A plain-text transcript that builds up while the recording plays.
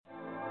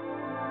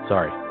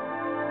Sorry.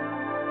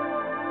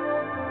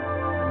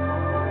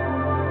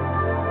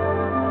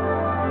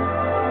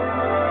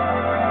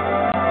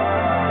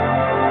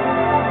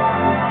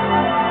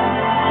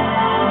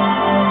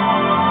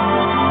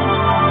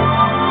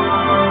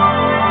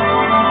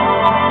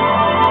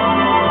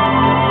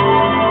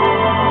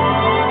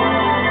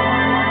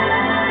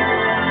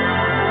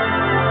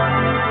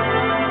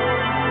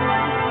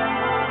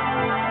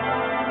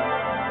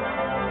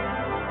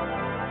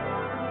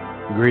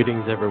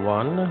 Greetings,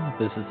 everyone.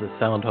 This is the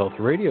Sound Health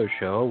Radio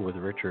Show with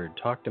Richard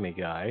Talk to Me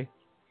Guy,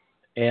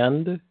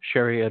 and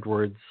Sherry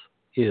Edwards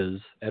is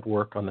at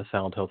work on the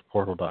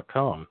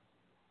SoundHealthPortal.com.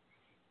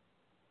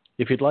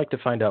 If you'd like to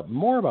find out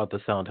more about the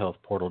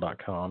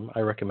SoundHealthPortal.com, I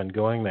recommend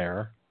going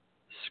there,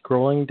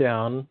 scrolling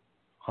down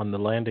on the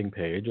landing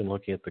page and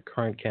looking at the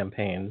current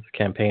campaigns.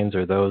 Campaigns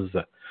are those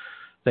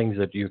things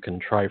that you can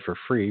try for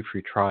free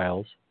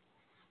trials.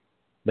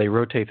 They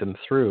rotate them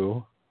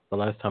through. The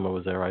last time I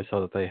was there, I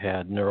saw that they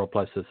had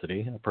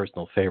neuroplasticity, a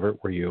personal favorite,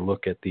 where you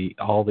look at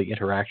all the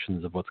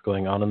interactions of what's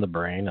going on in the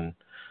brain and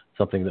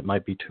something that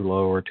might be too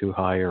low or too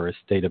high or a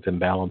state of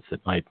imbalance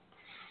that might,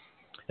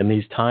 in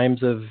these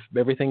times of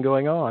everything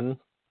going on,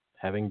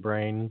 having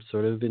brain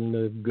sort of in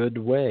a good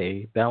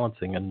way,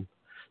 balancing, and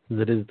since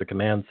it is the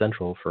command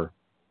central for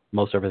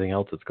most everything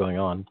else that's going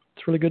on,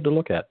 it's really good to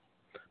look at.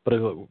 But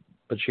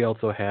she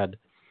also had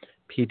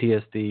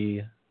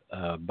PTSD,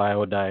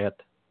 biodiet,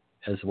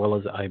 as well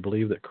as I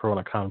believe that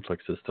Corona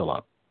Conflicts is still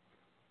up.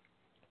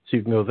 So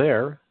you can go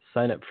there,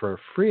 sign up for a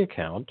free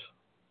account,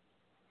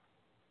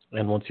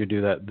 and once you do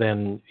that,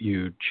 then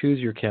you choose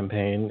your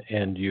campaign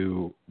and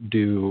you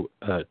do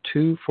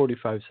 2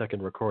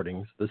 45-second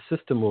recordings. The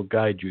system will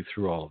guide you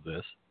through all of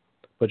this,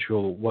 but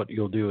what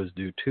you'll do is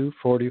do 2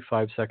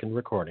 45-second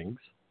recordings.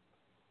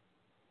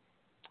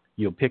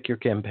 You'll pick your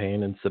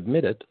campaign and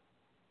submit it,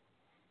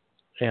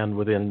 and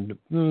within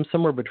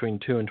somewhere between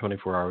 2 and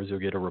 24 hours, you'll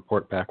get a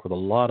report back with a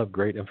lot of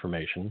great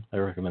information. I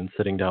recommend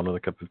sitting down with a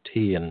cup of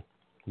tea and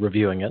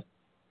reviewing it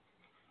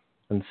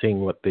and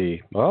seeing what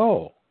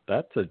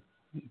that's a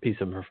piece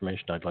of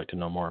information I'd like to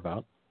know more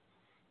about.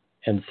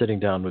 And sitting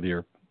down with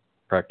your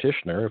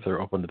practitioner, if they're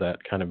open to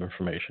that kind of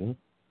information,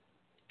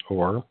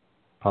 or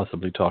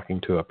possibly talking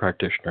to a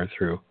practitioner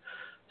through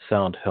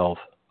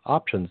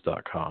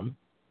SoundHealthOptions.com.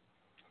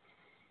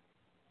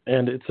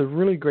 And it's a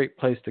really great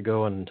place to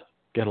go and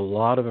get a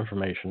lot of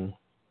information.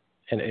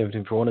 And if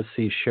you want to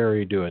see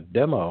Sherry do a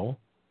demo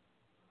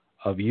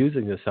of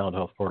using the Sound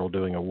Health Portal,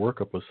 doing a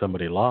workup with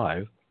somebody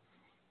live,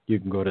 you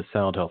can go to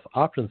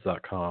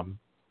SoundHealthOptions.com,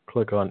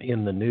 click on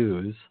In the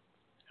News,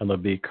 and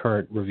there'll be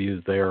current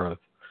reviews there of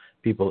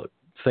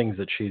things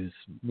that she's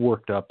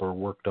worked up or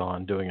worked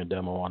on doing a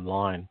demo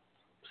online.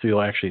 So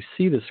you'll actually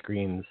see the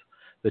screens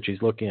that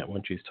she's looking at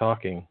when she's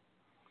talking.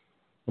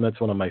 And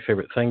that's one of my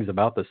favorite things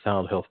about the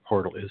Sound Health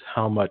Portal is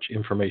how much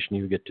information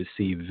you get to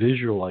see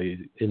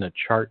visually in a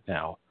chart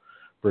now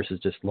versus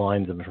just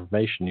lines of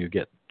information. You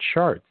get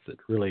charts that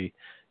really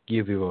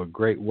give you a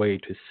great way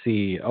to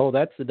see,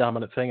 that's the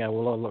dominant thing I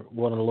want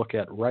to look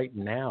at right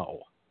now.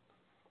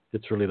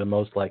 It's really the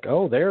most like,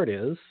 there it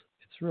is.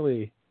 It's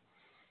really,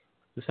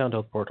 the Sound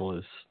Health Portal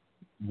is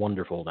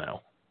wonderful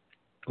now.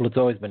 Well, it's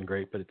always been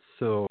great, but it's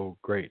so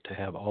great to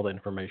have all the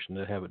information,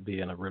 to have it be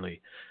in a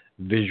really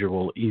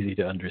visual, easy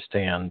to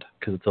understand,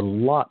 because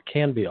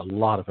can be a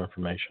lot of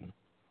information.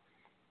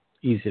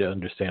 Easy to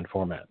understand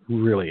format.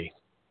 Really,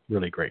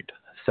 really great.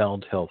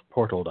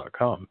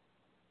 SoundHealthPortal.com.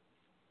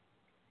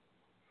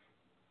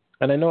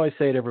 And I know I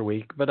say it every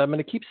week, but I'm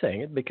going to keep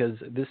saying it because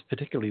this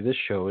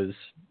show is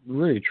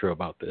really true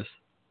about this.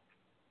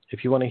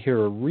 If you want to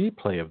hear a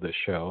replay of this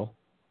show,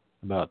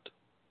 about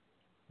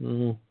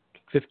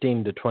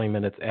 15 to 20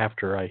 minutes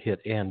after I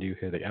hit end, you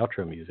hear the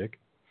outro music.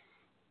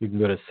 You can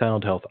go to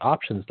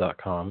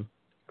SoundHealthOptions.com,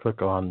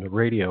 click on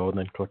radio, and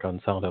then click on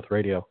Sound Health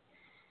Radio.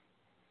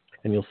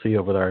 And you'll see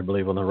over there, I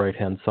believe on the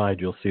right-hand side,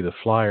 you'll see the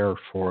flyer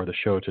for the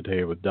show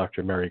today with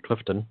Dr. Mary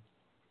Clifton.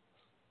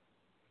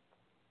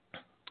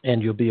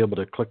 And you'll be able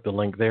to click the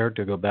link there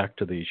to go back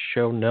to the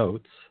show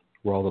notes,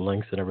 where all the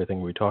links and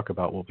everything we talk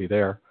about will be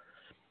there.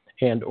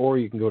 Or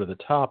you can go to the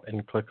top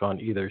and click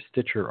on either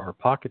Stitcher or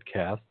Pocket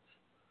Casts.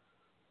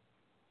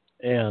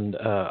 And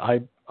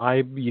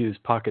I use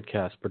Pocket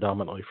Cast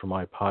predominantly for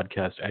my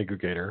podcast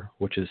aggregator,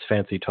 which is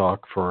fancy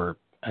talk for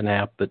an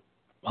app that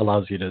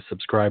allows you to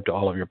subscribe to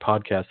all of your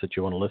podcasts that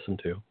you want to listen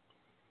to.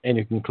 And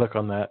you can click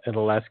on that.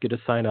 It'll ask you to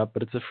sign up,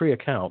 but it's a free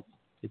account.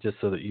 It's just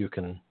so that you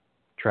can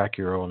track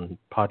your own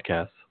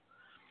podcasts.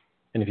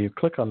 And if you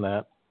click on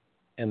that,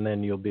 and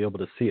then you'll be able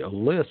to see a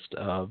list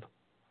of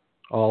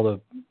all the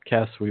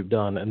casts we've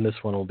done, and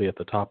this one will be at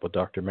the top with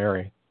Dr.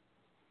 Mary.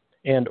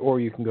 Or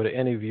you can go to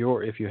any of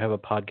if you have a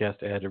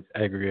podcast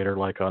aggregator,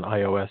 like on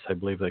iOS, I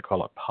believe they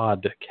call it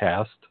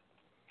Podcast.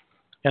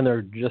 And there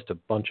are just a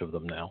bunch of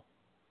them now.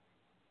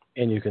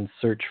 And you can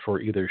search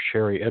for either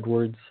Sherry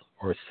Edwards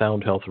or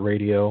Sound Health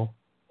Radio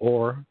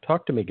or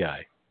Talk to Me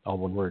Guy, all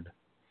one word.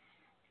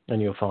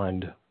 And you'll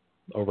find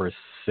over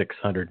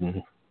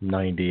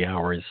 690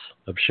 hours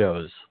of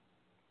shows.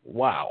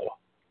 Wow.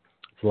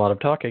 It's a lot of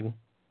talking.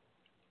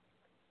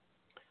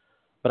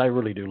 But I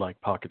really do like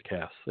Pocket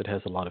Casts. It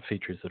has a lot of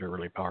features that are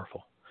really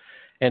powerful.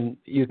 And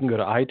you can go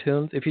to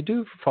iTunes. If you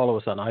do follow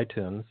us on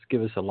iTunes,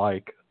 give us a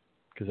like,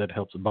 because that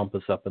helps bump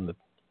us up in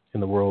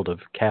the world of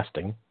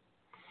casting,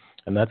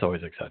 and that's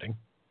always exciting.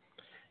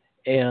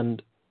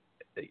 And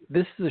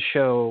this is a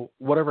show,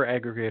 whatever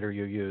aggregator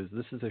you use,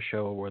 this is a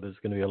show where there's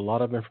going to be a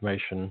lot of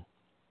information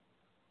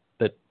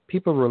that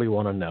people really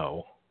want to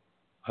know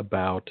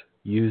about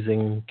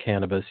using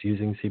cannabis,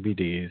 using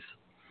CBDs.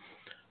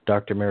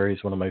 Dr. Mary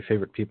is one of my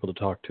favorite people to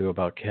talk to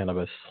about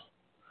cannabis.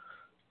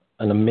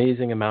 An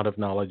amazing amount of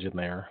knowledge in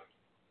there.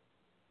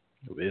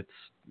 It's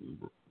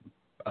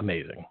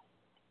amazing.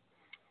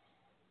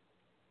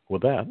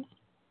 With that,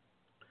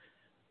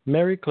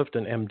 Mary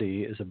Clifton,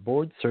 MD, is a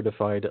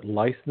board-certified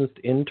licensed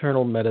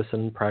internal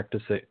medicine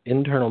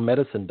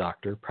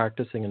doctor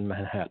practicing in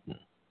Manhattan.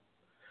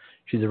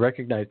 She's a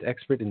recognized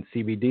expert in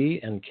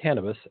CBD and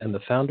cannabis and the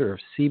founder of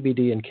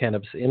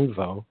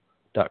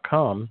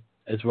CBDandCannabisInfo.com,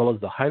 as well as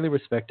the highly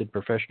respected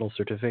professional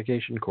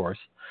certification course,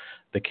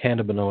 the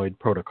Cannabinoid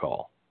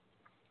Protocol.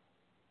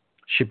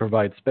 She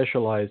provides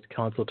specialized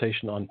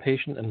consultation on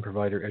patient and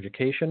provider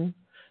education,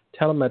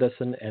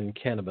 telemedicine, and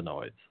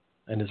cannabinoids,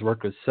 and has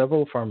worked with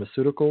several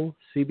pharmaceutical,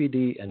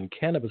 CBD, and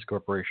cannabis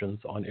corporations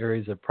on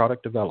areas of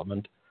product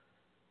development,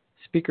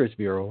 speakers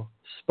bureau,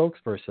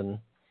 spokesperson,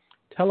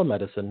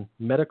 telemedicine,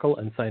 medical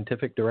and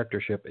scientific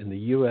directorship in the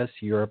U.S.,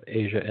 Europe,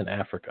 Asia, and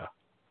Africa.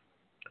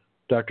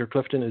 Dr.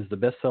 Clifton is the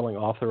best-selling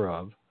author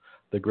of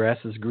The Grass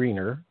is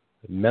Greener,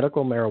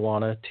 Medical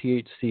Marijuana,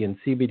 THC, and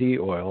CBD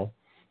Oil,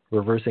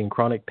 Reversing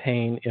Chronic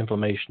Pain,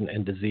 Inflammation,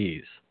 and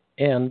Disease,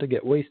 and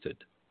Get Wasted,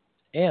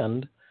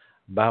 and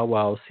Bow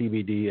Wow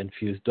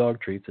CBD-infused dog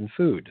treats and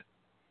food,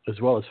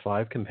 as well as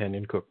 5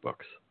 companion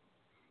cookbooks.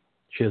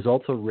 She has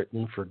also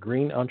written for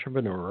Green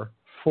Entrepreneur,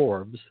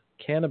 Forbes,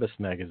 Cannabis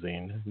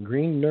Magazine,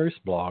 Green Nurse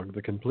Blog,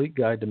 The Complete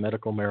Guide to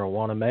Medical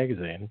Marijuana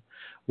Magazine,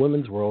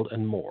 Women's World,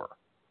 and more.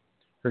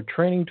 Her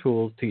training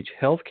tools teach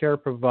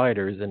healthcare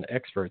providers and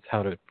experts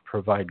how to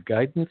provide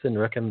guidance and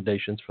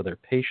recommendations for their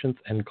patients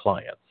and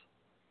clients.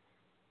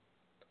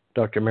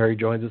 Dr. Mary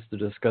joins us to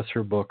discuss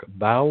her book,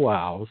 Bow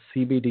Wow,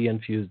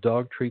 CBD-Infused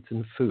Dog Treats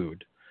and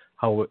Food,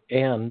 how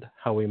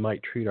we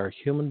might treat our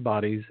human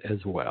bodies as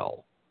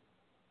well.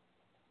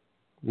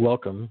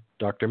 Welcome,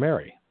 Dr.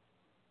 Mary.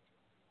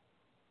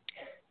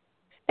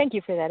 Thank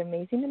you for that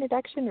amazing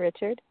introduction,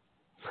 Richard.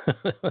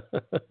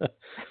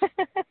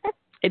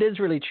 It is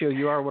really true.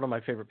 You are one of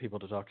my favorite people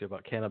to talk to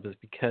about cannabis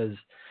because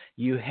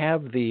you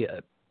have the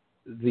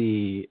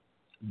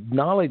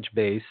knowledge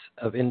base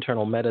of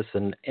internal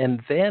medicine,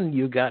 and then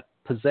you got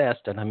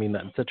possessed, and I mean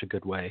that in such a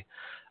good way,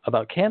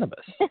 about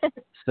cannabis.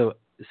 So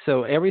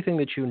everything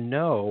that you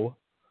know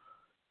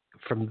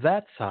from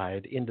that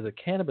side into the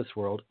cannabis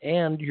world,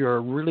 and you're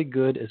really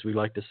good, as we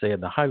like to say in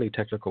the highly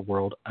technical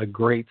world, a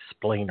great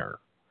splainer.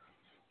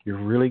 You're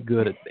really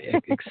good at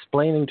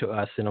explaining to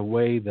us in a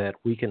way that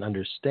we can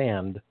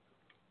understand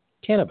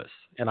cannabis.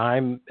 And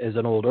I'm, as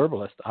an old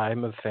herbalist,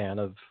 I'm a fan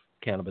of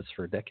cannabis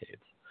for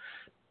decades.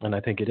 And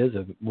I think it is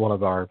one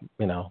of our,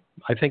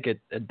 I think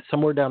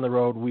somewhere down the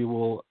road we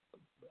will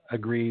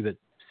agree that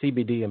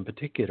CBD in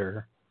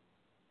particular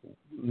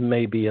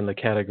may be in the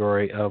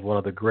category of one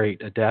of the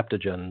great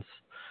adaptogens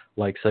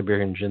like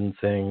Siberian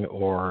ginseng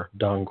or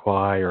Dong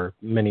Quai or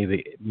many of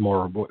the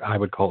more what I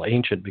would call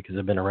ancient because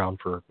they've been around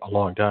for a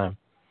long time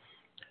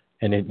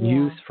and in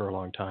use for a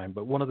long time,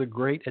 but one of the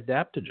great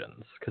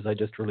adaptogens because I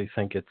just really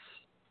think it's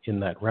in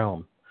that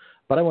realm.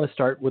 But I want to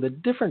start with a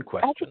different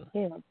question.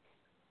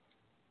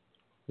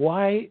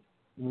 Why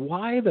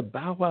the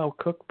Bow Wow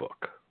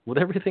cookbook? With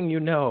everything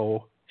you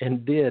know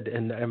and did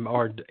and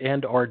are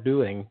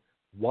doing,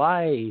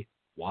 why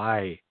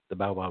the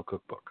Bow Wow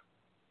cookbook?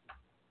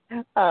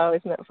 Oh,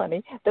 isn't that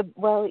funny?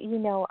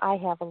 I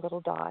have a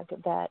little dog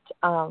that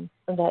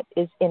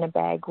is in a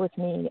bag with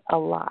me a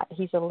lot.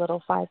 He's a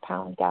little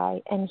 5-pound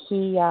guy, and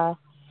he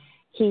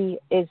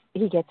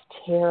gets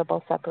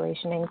terrible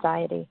separation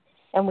anxiety,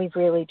 and we've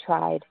really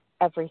tried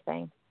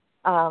everything.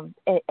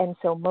 And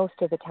so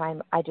most of the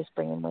time I just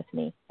bring him with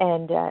me,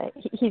 and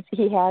he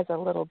has a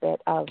little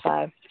bit of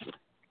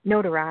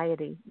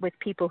notoriety with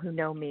people who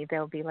know me.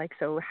 They'll be like,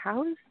 so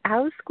how's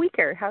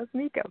Squeaker? How's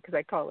Nico? Because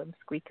I call him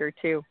Squeaker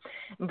too.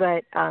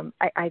 But I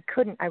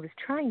was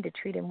trying to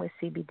treat him with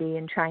CBD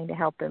and trying to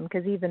help him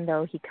because even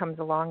though he comes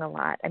along a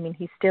lot, I mean,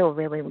 he still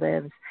really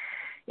lives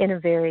in a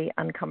very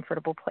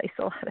uncomfortable place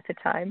a lot of the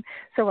time.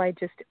 So I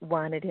just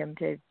wanted him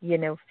to,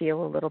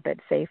 feel a little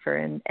bit safer,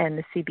 and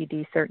the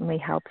CBD certainly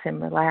helps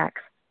him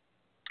relax.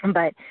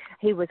 But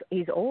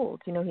he's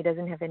old, he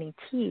doesn't have any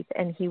teeth,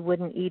 and he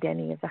wouldn't eat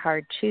any of the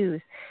hard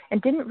chews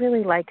and didn't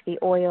really like the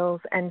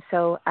oils. And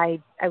so I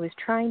was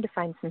trying to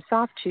find some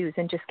soft chews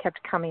and just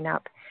kept coming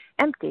up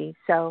empty.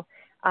 So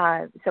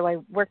I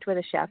worked with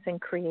a chef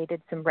and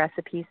created some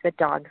recipes that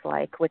dogs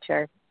like, which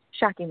are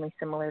shockingly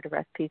similar to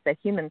recipes that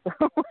humans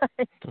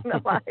like in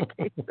a lot of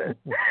cases.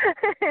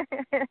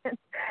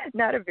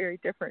 Not a very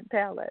different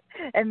palate.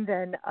 And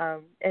then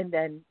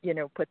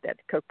put that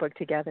cookbook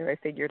together. I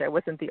figured I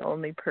wasn't the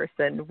only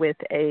person with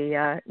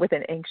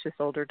an anxious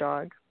older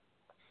dog.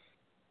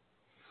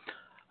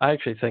 I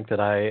actually think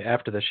that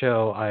after the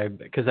show,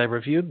 because I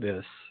reviewed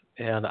this,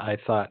 and I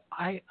thought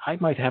I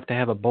might have to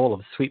have a bowl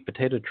of sweet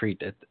potato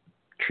treats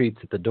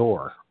at the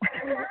door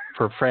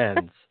for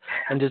friends,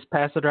 and just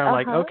pass it around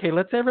like, okay,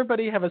 let's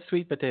everybody have a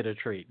sweet potato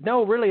treat.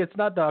 No, really, it's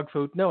not dog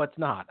food. No, it's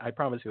not. I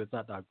promise you, it's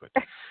not dog food.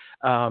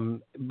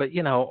 But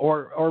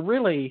or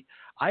really,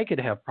 I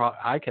could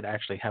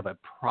actually have a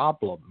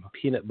problem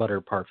peanut butter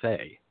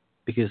parfait.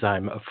 Because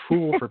I'm a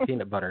fool for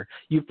peanut butter.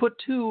 You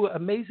put two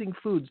amazing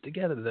foods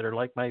together that are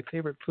like my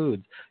favorite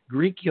foods,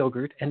 Greek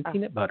yogurt and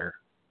peanut butter.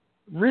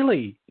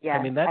 Really? Yeah,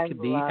 I mean, that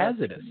could be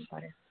hazardous.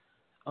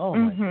 Oh,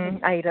 my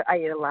I eat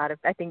a lot of,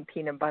 I think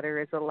peanut butter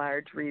is a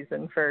large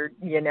reason for,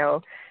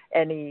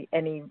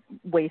 any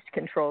waste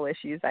control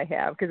issues I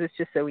have, because it's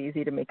just so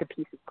easy to make a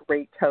piece of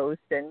great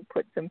toast and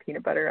put some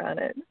peanut butter on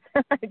it.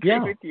 I agree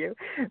with you.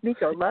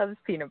 Miko loves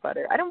peanut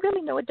butter. I don't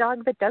really know a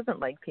dog that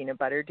doesn't like peanut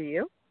butter. Do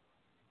you?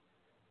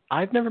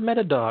 I've never met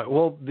a dog.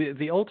 Well,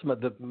 the ultimate,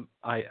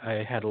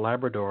 I had a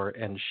Labrador,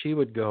 and she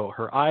would go,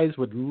 her eyes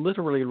would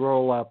literally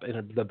roll up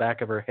in the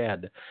back of her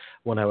head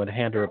when I would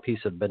hand her a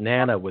piece of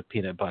banana with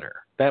peanut butter.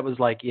 That was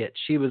like it.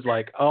 She was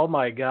like, oh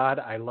my God,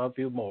 I love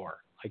you more.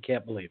 I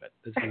can't believe it.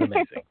 This is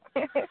amazing.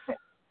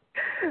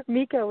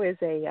 Miko is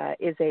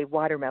a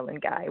watermelon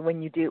guy.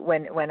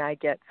 When I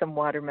get some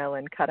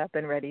watermelon cut up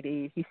and ready to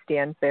eat, he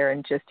stands there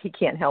and he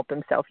can't help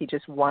himself. He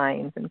just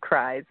whines and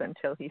cries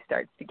until he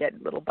starts to get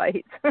little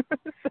bites.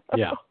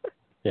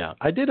 Yeah.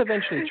 I did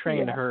eventually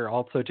train her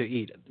also to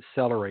eat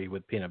celery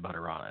with peanut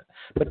butter on it.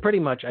 But pretty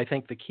much, I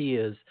think the key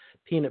is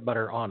peanut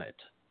butter on it.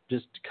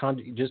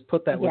 Just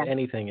put that with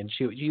anything, and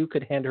you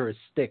could hand her a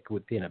stick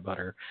with peanut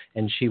butter,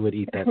 and she would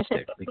eat that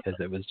stick because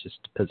it was just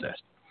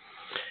possessed.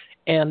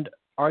 And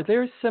are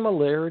there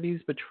similarities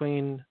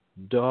between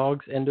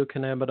dogs'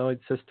 endocannabinoid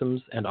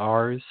systems and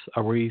ours?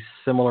 Are we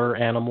similar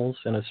animals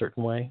in a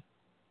certain way,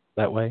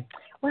 that way?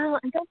 Well,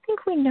 I don't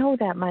think we know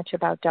that much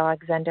about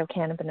dogs'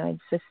 endocannabinoid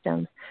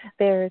systems.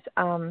 There's,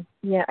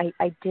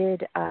 I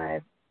did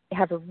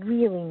have a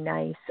really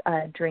nice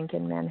drink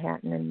in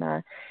Manhattan in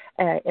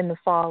the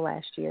fall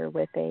last year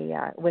with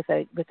a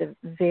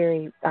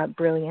very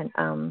brilliant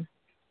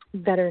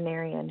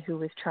veterinarian who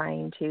was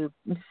trying to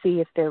see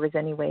if there was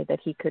any way that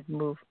he could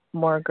move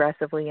more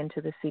aggressively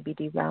into the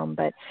CBD realm.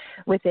 But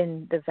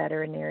within the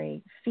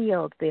veterinary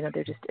field, there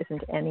just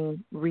isn't any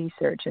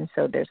research, and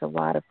so there's a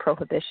lot of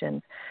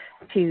prohibitions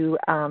to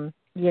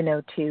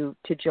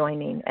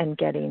joining and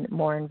getting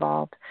more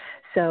involved.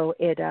 So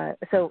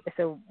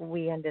so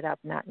we ended up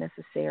not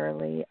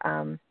necessarily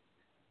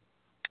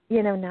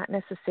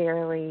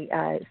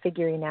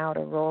figuring out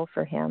a role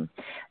for him,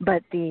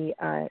 but the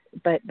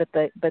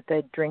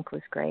drink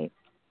was great.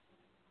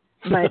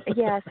 But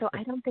so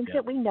I don't think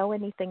that we know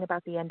anything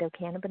about the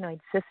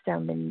endocannabinoid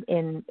system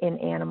in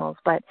animals,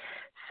 but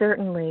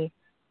certainly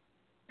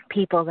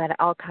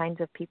all kinds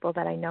of people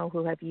that I know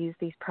who have used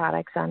these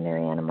products on their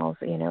animals,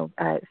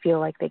 feel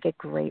like they get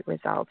great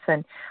results.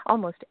 And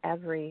almost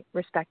every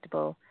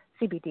respectable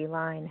CBD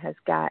line has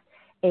got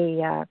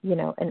an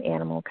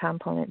animal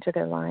component to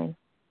their line.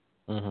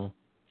 Mm-hmm.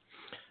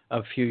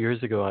 A few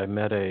years ago, I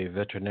met a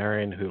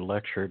veterinarian who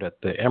lectured at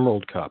the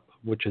Emerald Cup,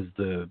 which is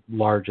the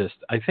largest.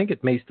 I think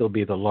it may still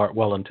be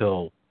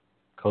until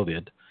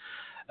COVID.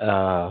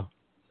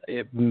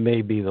 It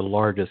may be the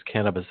largest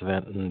cannabis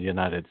event in the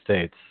United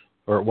States,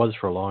 or it was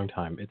for a long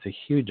time. It's a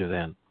huge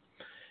event.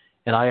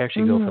 And I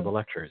actually go for the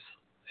lectures.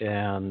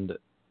 And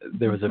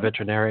there was a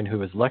veterinarian who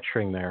was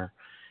lecturing there.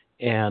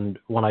 And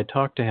when I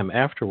talked to him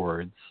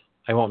afterwards,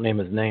 I won't name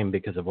his name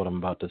because of what I'm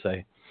about to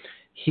say,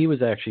 he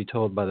was actually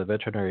told by the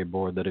veterinary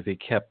board that if he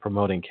kept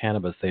promoting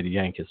cannabis, they'd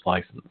yank his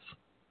license.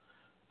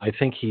 I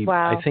think he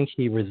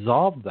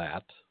resolved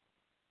that,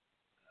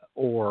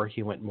 or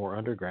he went more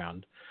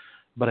underground.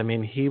 But I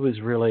mean, he was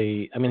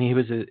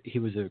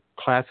a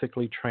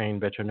classically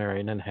trained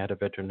veterinarian and had a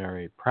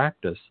veterinary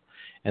practice,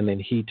 and then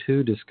he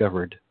too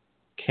discovered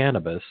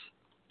cannabis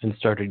and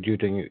started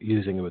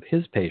using it with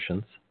his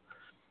patients,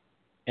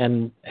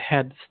 and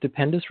had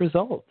stupendous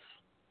results.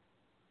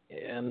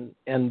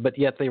 But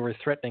yet they were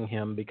threatening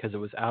him because it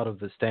was out of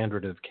the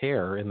standard of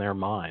care in their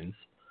minds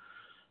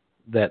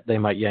that they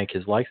might yank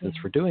his license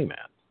for doing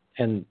that.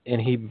 And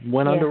he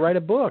went on to write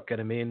a book. And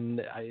I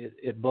mean,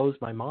 it blows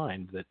my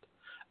mind that.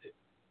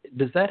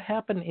 Does that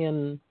happen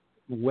in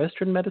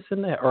Western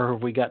medicine, or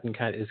have we gotten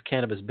is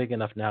cannabis big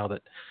enough now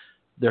that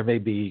there may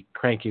be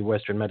cranky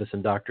Western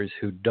medicine doctors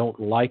who don't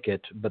like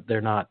it, but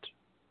they're not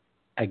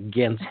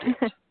against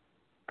it?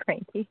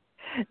 Cranky.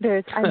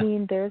 The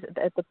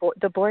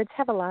boards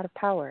have a lot of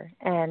power,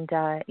 and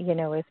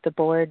if the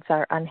boards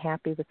are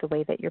unhappy with the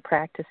way that you're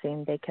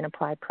practicing, they can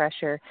apply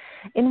pressure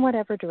in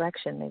whatever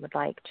direction they would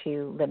like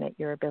to limit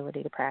your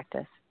ability to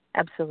practice.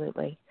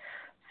 Absolutely.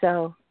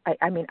 So,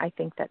 I mean, I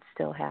think that's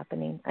still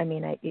happening. I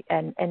mean,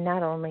 and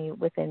not only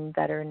within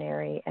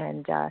veterinary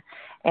and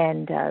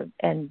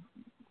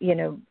you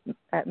know,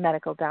 a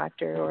medical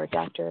doctor or a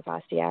doctor of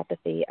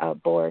osteopathy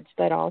boards,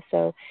 but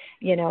also,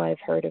 you know, I've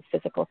heard of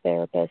physical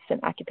therapists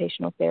and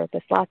occupational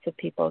therapists, lots of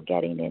people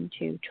getting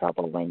into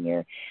trouble when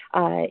you're,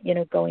 you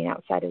know, going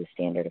outside of the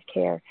standard of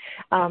care.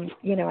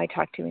 You know, I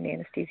talked to an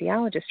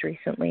anesthesiologist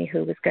recently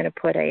who was going to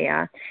put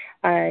a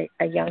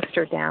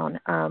youngster down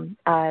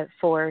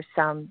for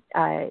some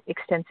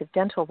extensive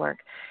dental work,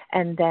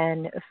 and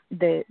then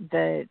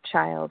the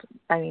child,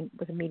 I mean,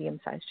 was a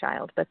medium-sized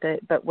child,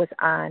 but was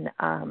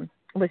on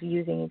was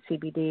using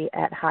CBD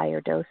at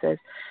higher doses,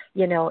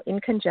 you know, in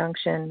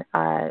conjunction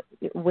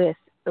with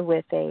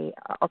a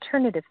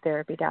alternative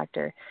therapy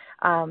doctor,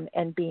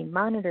 and being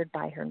monitored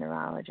by her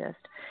neurologist,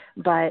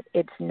 but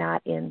it's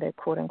not in the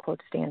quote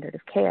unquote standard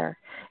of care.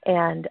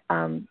 And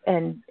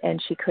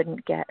she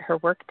couldn't get her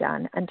work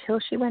done until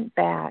she went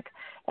back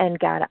and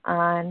got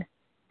on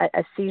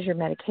a seizure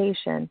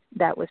medication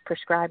that was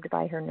prescribed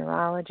by her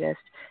neurologist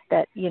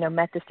that, you know,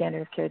 met the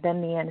standard of care. Then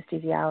the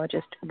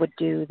anesthesiologist would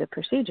do the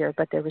procedure,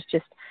 but there was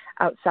just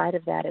outside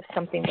of that, if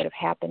something would have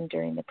happened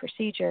during the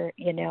procedure,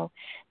 you know,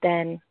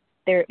 then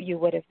there you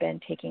would have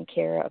been taking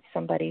care of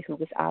somebody who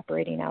was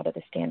operating out of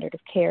the standard of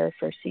care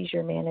for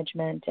seizure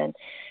management. And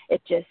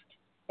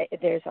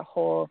there's a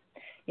whole,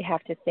 you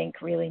have to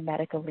think really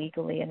medical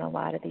legally in a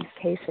lot of these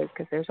cases,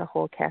 because there's a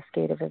whole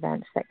cascade of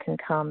events that can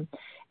come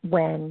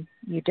when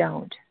you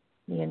don't,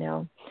 you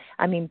know.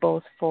 I mean,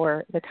 both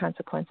for the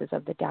consequences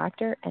of the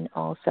doctor and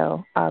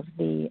also of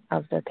the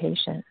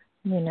patient,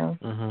 you know.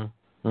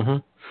 Mm-hmm. Mm-hmm.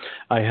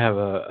 I have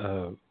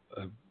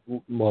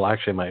well,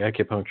 actually, my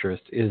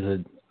acupuncturist is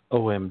an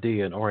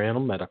OMD, an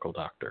Oriental medical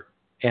doctor,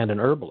 and an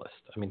herbalist.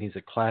 I mean, he's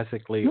a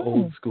classically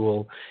old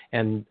school,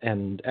 and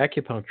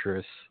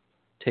acupuncturists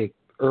take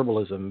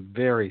herbalism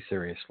very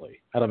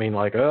seriously. I don't mean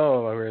like,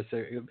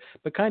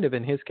 but kind of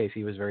in his case,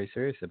 he was very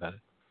serious about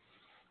it.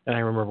 And I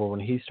remember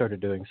when he started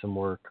doing some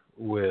work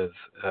with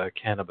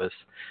cannabis,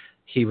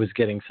 he was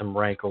getting some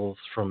rankles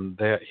from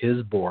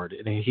his board,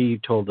 and he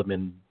told them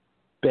in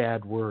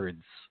bad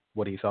words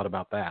what he thought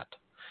about that.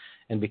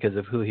 And because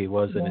of who he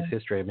was in his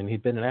history, I mean,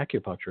 he'd been an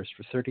acupuncturist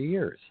for 30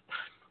 years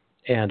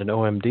and an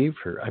OMD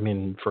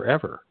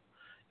forever.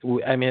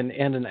 I mean,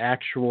 and an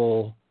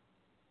actual,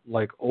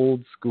 like,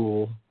 old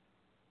school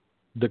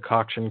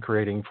decoction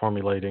creating,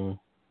 formulating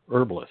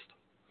herbalist.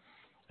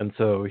 And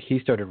so he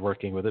started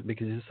working with it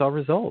because he saw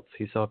results.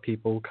 He saw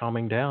people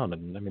calming down.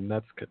 And I mean,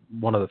 that's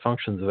one of the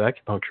functions of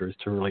acupuncture, is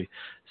to really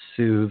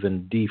soothe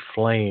and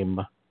deflame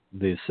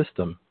the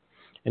system.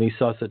 And he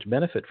saw such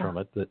benefit from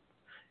it that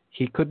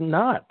he could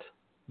not,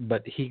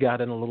 but he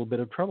got in a little bit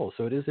of trouble.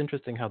 So it is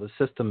interesting how the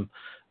system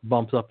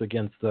bumps up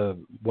against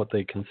what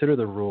they consider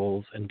the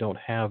rules and don't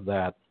have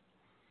that,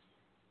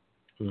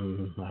 I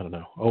don't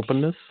know,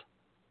 openness,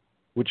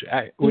 which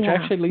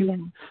actually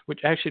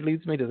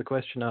leads me to the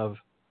question of,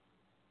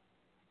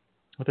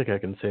 I think I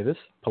can say this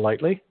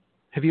politely.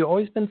 Have you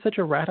always been such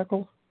a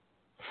radical?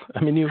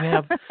 I mean, you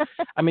have.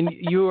 I mean,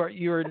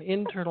 you're an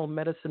internal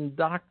medicine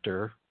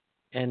doctor,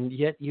 and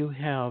yet you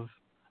have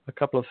a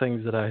couple of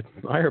things that I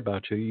admire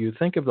about you. You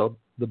think of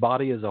the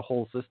body as a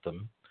whole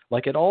system,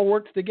 like it all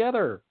works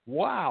together.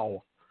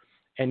 Wow!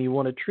 And you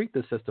want to treat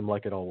the system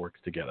like it all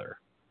works together.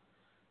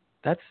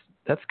 That's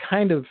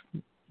kind of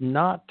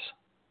not,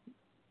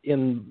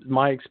 in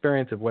my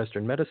experience of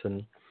Western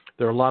medicine.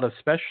 There are a lot of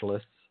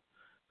specialists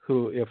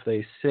who, if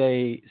they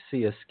see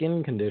a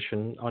skin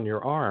condition on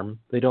your arm,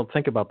 they don't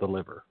think about the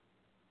liver.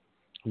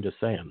 I'm just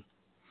saying.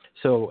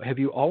 So have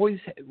you always,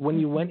 when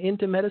you went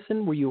into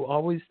medicine, were you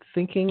always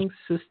thinking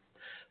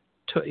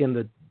in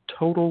the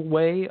total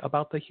way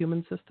about the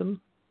human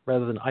system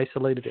rather than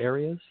isolated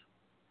areas?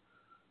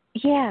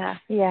 Yeah.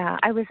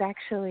 I was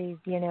actually,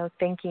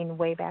 thinking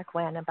way back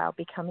when about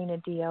becoming a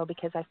DO,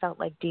 because I felt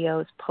like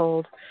DOs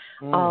pulled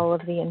all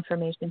of the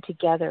information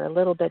together a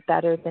little bit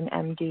better than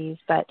MDs.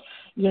 But,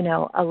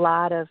 a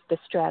lot of the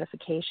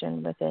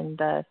stratification within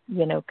the,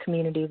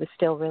 community was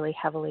still really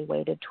heavily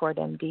weighted toward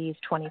MDs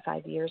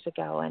 25 years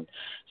ago. And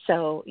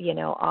so,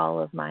 all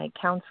of my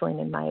counseling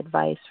and my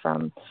advice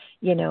from,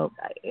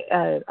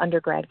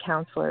 undergrad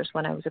counselors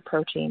when I was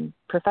approaching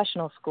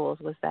professional schools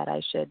was that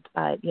I should,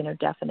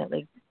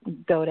 definitely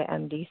go to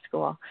MD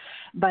school.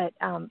 But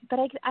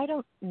I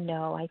don't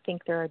know. I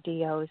think there are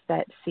DOs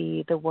that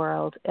see the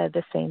world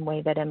the same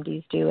way that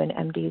MDs do, and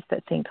MDs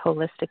that think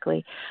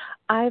holistically.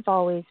 I've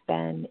always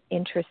been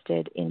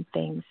interested in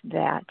things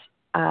that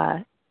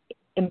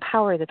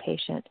empower the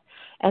patient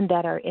and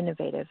that are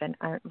innovative and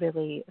aren't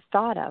really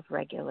thought of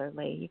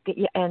regularly.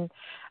 And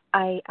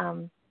I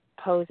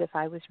suppose if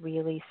I was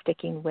really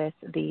sticking with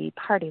the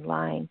party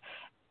line,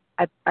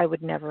 I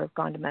would never have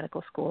gone to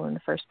medical school in the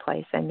first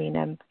place. I mean,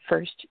 I'm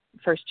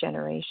first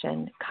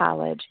generation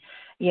college.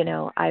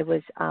 I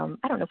was,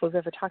 I don't know if we've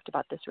ever talked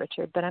about this,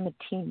 Richard, but I'm a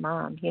teen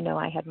mom.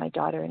 I had my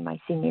daughter in my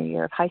senior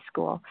year of high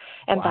school.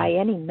 And by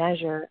any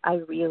measure, I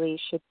really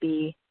should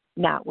be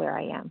not where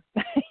I am,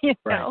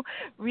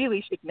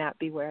 really should not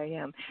be where I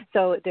am.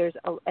 So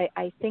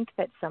I think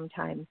that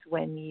sometimes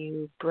when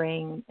you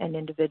bring an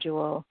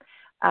individual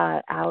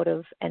out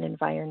of an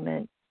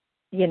environment,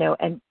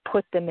 and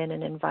put them in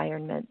an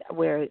environment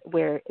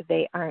where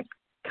they aren't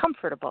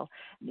comfortable,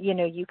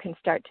 you can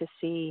start to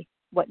see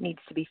what needs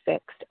to be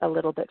fixed a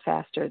little bit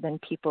faster than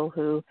people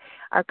who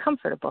are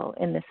comfortable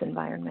in this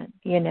environment,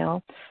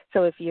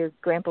 So if your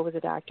grandpa was a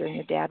doctor and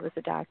your dad was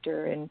a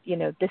doctor and,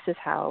 this is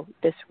how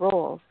this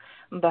rolls.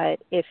 But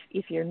if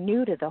you're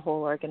new to the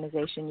whole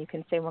organization, you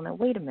can say, well, now,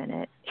 wait a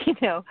minute,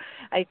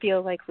 I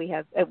feel like we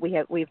have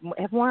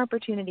more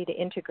opportunity to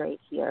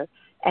integrate here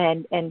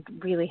and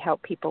really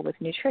help people with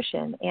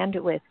nutrition and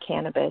with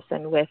cannabis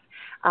and with,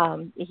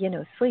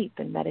 sleep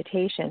and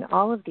meditation.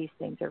 All of these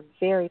things are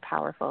very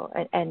powerful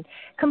and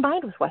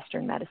combined with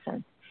Western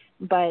medicine.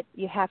 But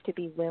you have to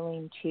be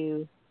willing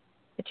to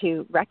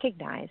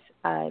recognize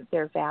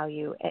their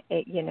value,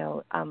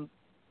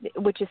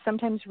 which is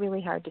sometimes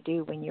really hard to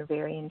do when you're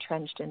very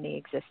entrenched in the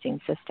existing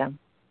system.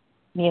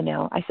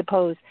 I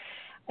suppose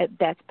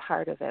that's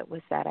part of it,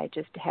 was that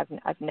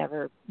I've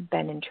never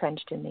been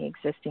entrenched in the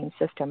existing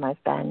system.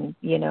 I've been,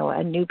 a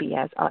newbie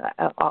as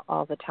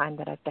all the time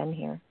that I've been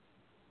here.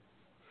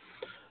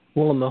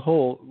 Well, and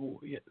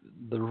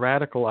the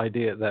radical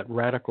idea, that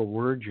radical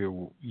word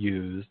you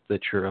used,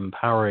 that you're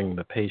empowering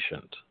the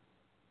patient,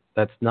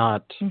 that's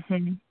not,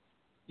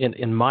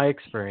 in my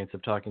experience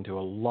of talking to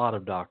a lot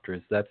of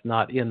doctors, that's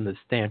not in the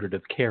standard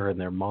of care in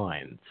their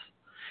minds.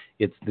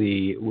 It's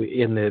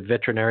in the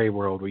veterinary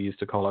world, we used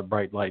to call it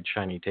bright light,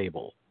 shiny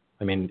table.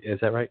 I mean, is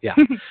that right? Yeah,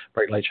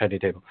 bright light, shiny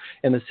table.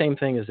 And the same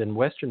thing is in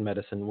Western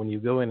medicine. When you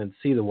go in and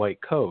see the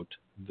white coat,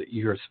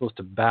 you're supposed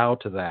to bow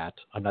to that.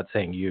 I'm not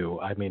saying you,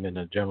 I mean in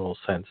a general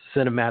sense,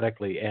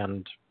 cinematically,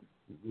 and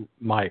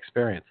my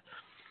experience.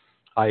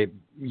 A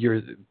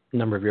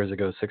number of years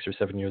ago, 6 or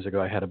 7 years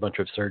ago, I had a bunch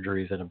of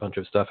surgeries and a bunch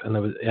of stuff,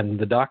 and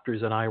the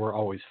doctors and I were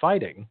always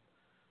fighting.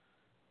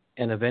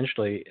 And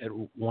eventually, at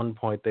one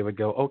point, they would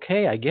go,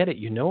 "Okay, I get it.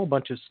 You know a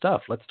bunch of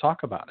stuff. Let's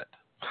talk about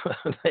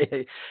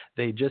it."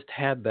 They just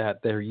had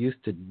that. They're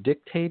used to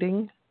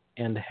dictating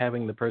and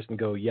having the person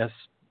go, "Yes,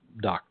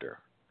 doctor."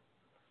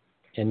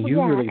 And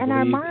you really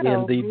believe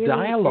in the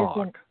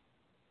dialogue.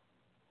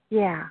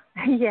 Yeah.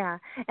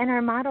 And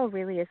our model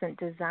really isn't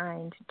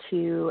designed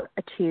to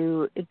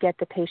get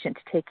the patient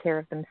to take care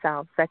of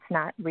themselves. That's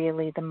not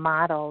really the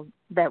model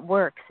that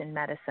works in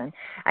medicine.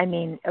 I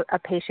mean, a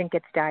patient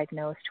gets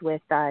diagnosed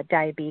with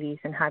diabetes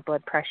and high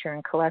blood pressure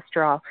and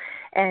cholesterol,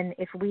 and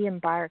if we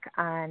embark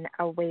on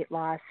a weight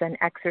loss and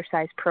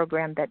exercise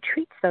program that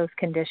treats those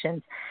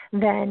conditions,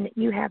 then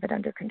you have it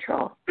under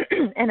control,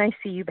 and I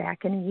see you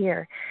back in a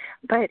year.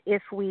 But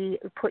if we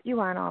put you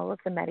on all of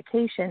the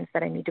medications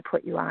that I need to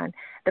put you on,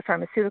 the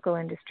pharmaceutical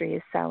industry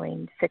is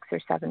selling 6 or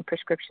 7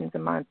 prescriptions a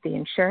month. The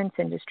insurance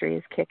industry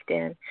is kicked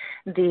in.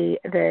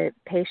 The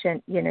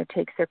patient,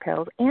 takes their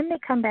pills, and they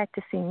come back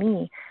to see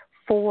me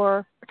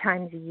 4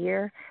 times a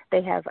year.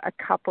 They have a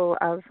couple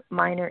of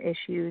minor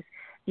issues,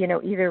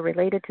 either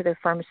related to their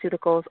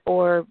pharmaceuticals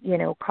or,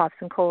 coughs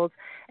and colds,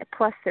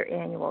 plus their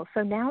annual.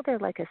 So now they're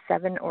like a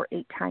 7 or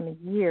 8 time a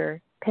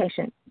year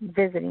patient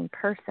visiting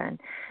person.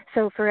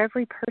 So for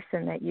every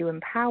person that you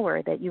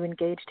empower, that you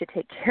engage to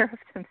take care of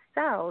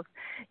themselves,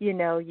 you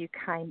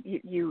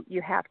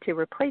have to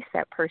replace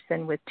that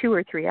person with 2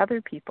 or 3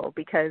 other people,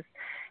 because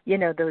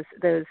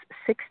those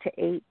 6 to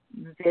 8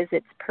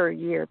 visits per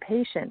year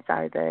patients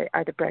are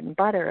the bread and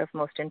butter of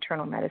most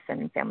internal medicine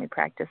and family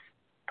practices.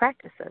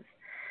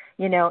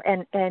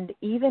 And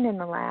even in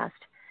the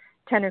last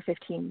 10 or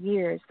 15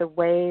 years, the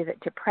way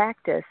that to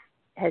practice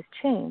has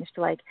changed.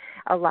 Like,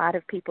 a lot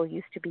of people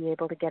used to be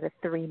able to get a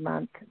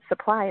 3-month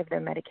supply of their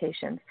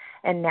medications,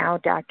 and now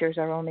doctors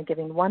are only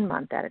giving 1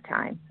 month at a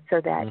time, so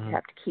that you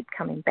have to keep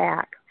coming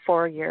back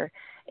for your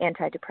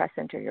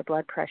antidepressant or your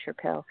blood pressure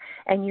pill,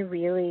 and you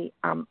really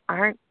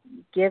aren't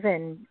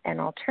given an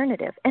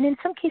alternative. And in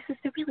some cases,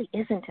 there really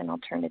isn't an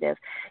alternative.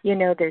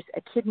 There's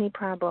a kidney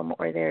problem,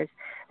 or there's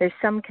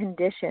some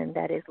condition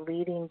that is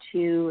leading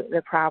to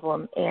the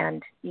problem,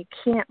 and you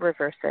can't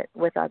reverse it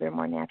with other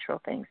more natural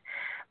things.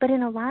 But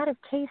in a lot of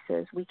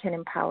cases, we can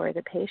empower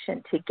the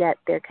patient to get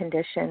their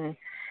condition,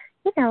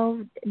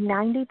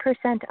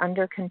 90%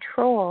 under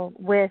control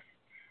with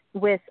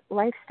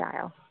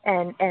lifestyle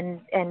and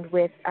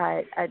with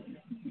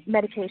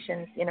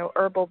medications,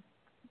 herbal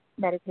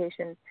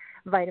medications,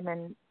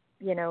 vitamin,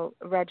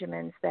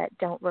 regimens that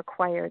don't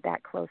require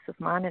that close of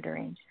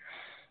monitoring,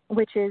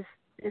 which is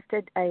just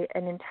an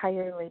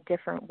entirely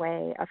different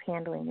way of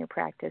handling your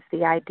practice.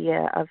 The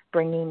idea of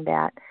bringing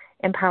that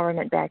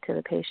empowerment back to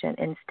the patient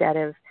instead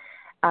of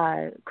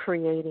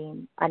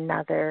creating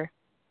another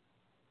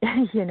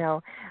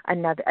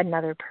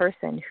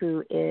person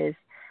who is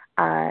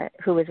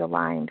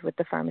aligned with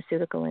the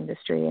pharmaceutical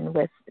industry and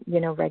with,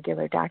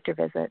 regular doctor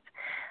visits.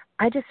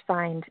 I just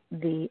find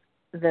the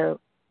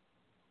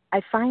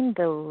I find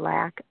the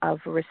lack of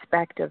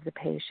respect of the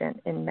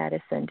patient in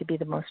medicine to be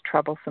the most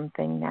troublesome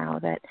thing now.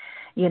 That,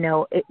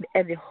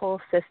 the whole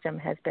system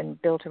has been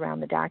built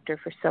around the doctor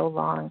for so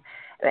long,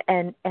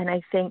 and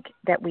I think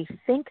that we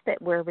think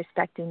that we're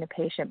respecting the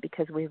patient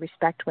because we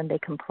respect when they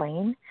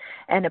complain,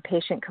 and a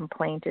patient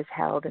complaint is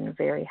held in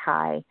very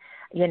high,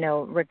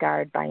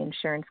 regard by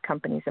insurance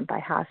companies and by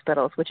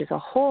hospitals, which is a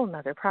whole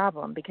nother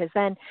problem, because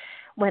then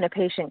when a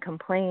patient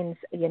complains,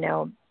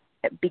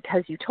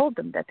 because you told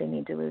them that they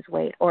need to lose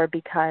weight, or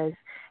because,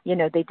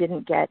 they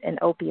didn't get an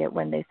opiate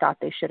when they thought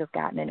they should have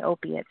gotten an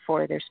opiate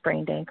for their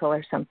sprained ankle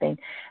or something,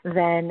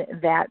 then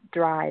that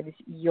drives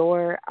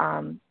your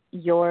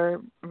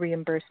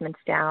reimbursements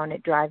down.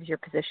 It drives your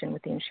position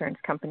with the insurance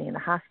company and the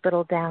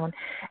hospital down.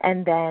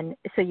 And then,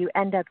 so you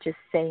end up just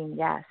saying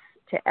yes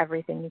to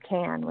everything you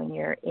can when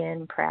you're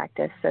in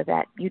practice so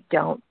that you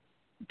don't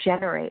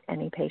generate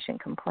any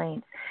patient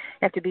complaints.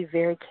 You have to be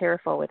very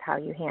careful with how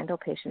you handle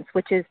patients,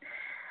 which is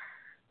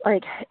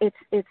like, it's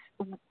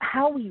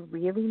how we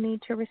really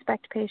need to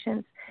respect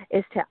patients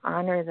is to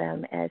honor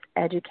them as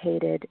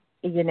educated,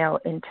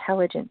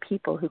 intelligent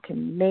people who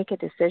can make a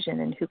decision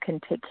and who can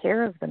take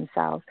care of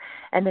themselves,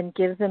 and then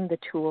give them the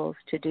tools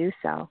to do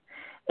so.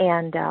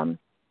 And, and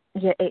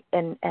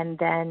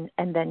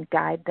then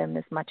guide them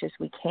as much as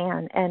we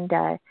can,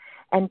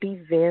 and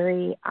be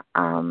very,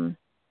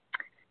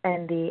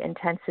 and the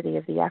intensity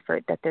of the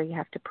effort that you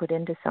have to put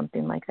into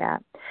something like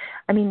that.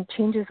 I mean,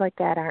 changes like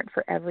that aren't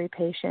for every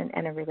patient,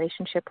 and a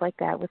relationship like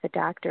that with a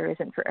doctor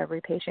isn't for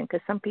every patient,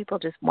 because some people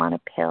just want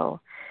a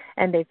pill,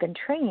 and they've been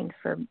trained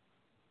for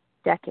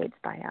decades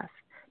by us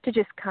to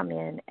just come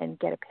in and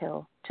get a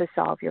pill to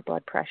solve your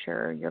blood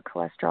pressure or your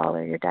cholesterol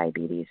or your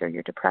diabetes or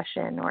your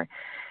depression or,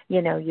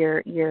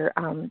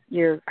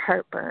 your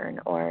heartburn,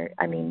 or,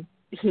 I mean,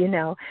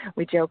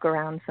 we joke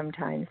around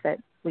sometimes that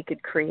we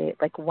could create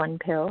like one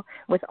pill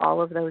with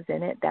all of those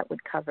in it that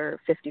would cover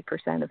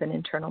 50% of an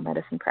internal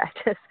medicine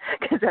practice,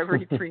 because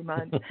every 3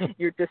 months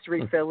you're just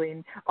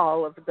refilling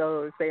all of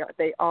those.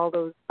 All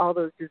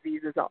those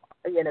diseases,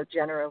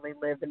 generally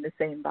live in the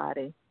same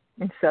body,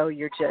 and so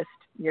you're just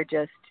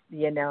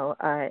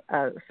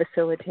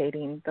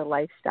facilitating the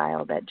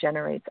lifestyle that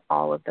generates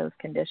all of those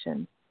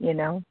conditions.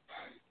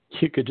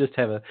 You could just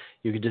have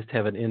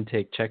an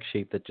intake check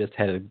sheet that just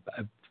had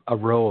a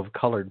row of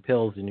colored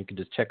pills, and you could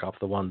just check off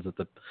the ones that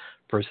the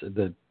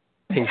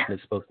patient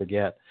is supposed to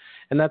get.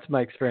 And that's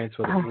my experience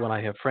with when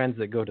I have friends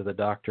that go to the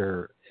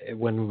doctor.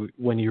 When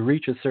you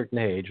reach a certain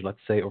age, let's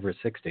say over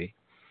 60,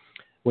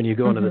 when you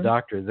go into the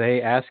doctor,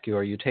 they ask you,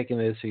 are you taking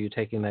this? Are you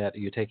taking that? Are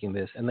you taking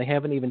this? And they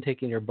haven't even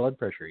taken your blood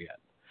pressure yet.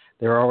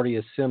 They're already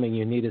assuming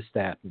you need a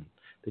statin,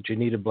 that you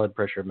need a blood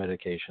pressure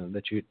medication,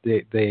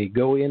 that they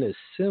go in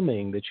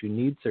assuming that you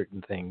need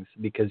certain things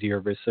because you're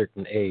of a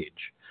certain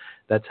age.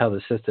 That's how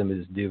the system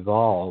is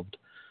devolved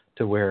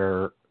to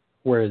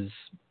whereas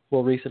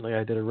recently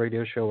I did a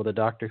radio show with a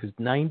doctor who's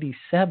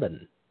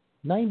 97.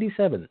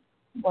 97.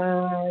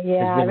 Wow,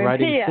 yeah. Has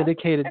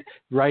been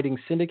writing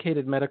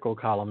syndicated medical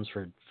columns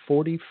for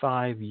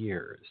 45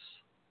 years.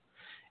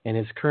 And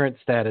his current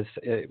status,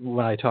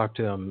 when I talk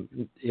to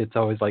him, it's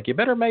always like, you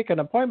better make an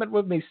appointment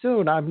with me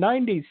soon. I'm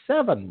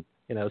 97.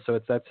 So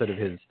it's that sort of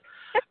his.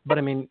 But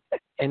I mean,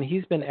 and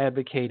he's been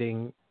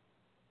advocating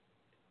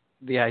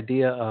the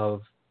idea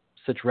of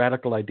such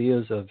radical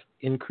ideas of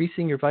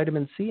increasing your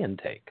vitamin C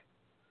intake.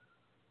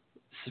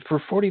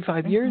 For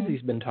 45 years,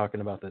 he's been talking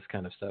about this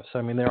kind of stuff. So,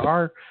 I mean, there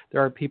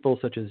are people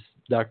such as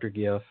Dr.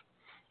 Giff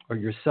or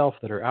yourself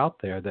that are out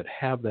there that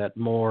have that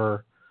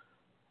more,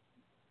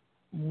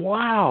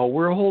 wow,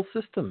 we're a whole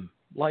system.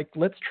 Like,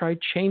 let's try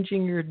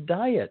changing your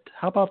diet.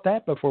 How about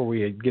that before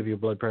we give you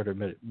blood pressure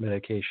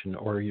medication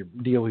or you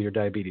deal with your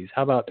diabetes?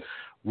 How about,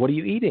 what are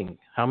you eating?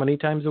 How many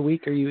times a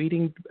week are you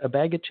eating a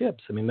bag of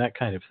chips? I mean, that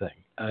kind of thing.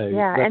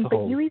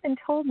 But you even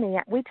told me,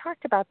 we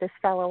talked about this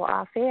fellow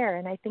off air,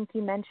 and I think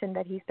you mentioned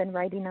that he's been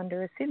writing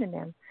under a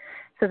pseudonym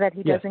so that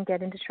he doesn't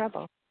get into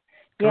trouble.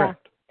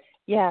 Correct.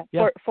 Yeah,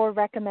 for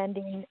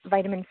recommending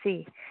vitamin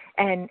C.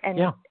 And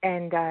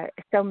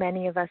so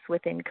many of us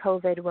within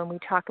COVID, when we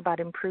talk about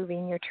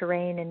improving your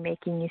terrain and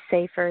making you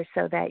safer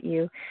so that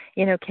you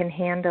can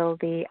handle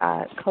the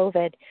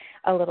COVID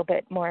a little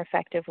bit more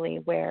effectively,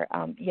 where,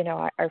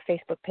 our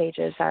Facebook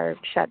pages are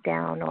shut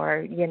down,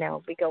 or,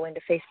 we go into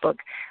Facebook,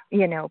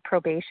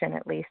 probation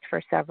at least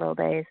for several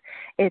days.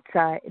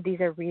 These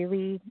are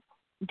really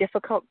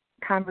difficult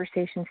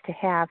conversations to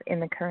have in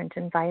the current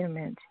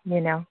environment,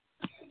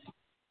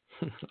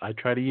 I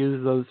try to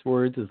use those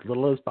words as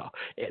little as possible.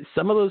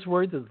 Some of those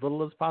words as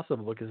little as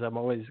possible, because I'm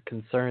always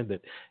concerned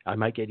that I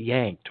might get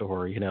yanked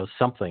or,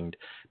 something,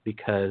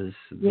 because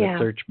the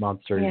search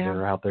monsters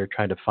are out there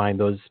trying to find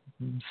those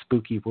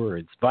spooky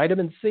words.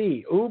 Vitamin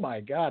C. Oh,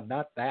 my God,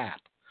 not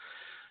that.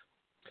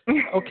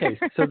 Okay,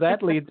 so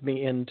that leads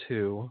me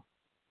into,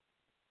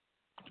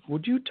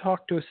 would you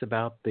talk to us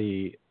about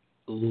the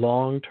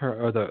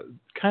long-term, or the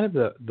kind of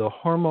the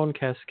hormone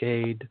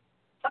cascade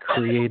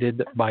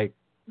created by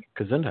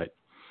Gesundheit,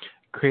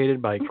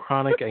 created by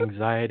chronic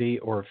anxiety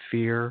or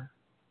fear?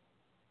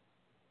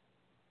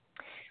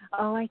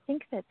 Oh, I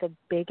think that the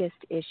biggest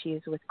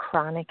issues with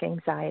chronic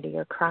anxiety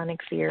or chronic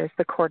fear is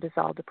the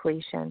cortisol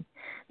depletion,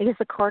 because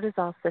the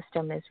cortisol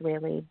system is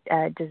really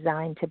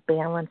designed to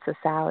balance us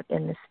out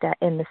in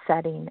the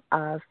setting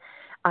of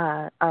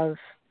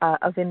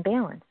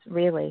imbalance,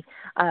 really,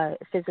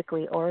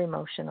 physically or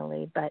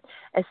emotionally. But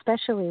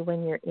especially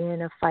when you're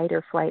in a fight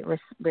or flight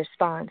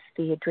response,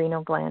 the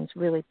adrenal glands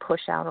really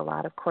push out a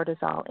lot of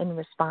cortisol in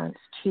response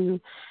to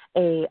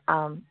a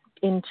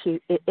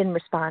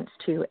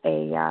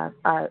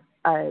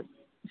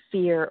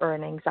fear or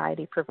an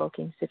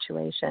anxiety-provoking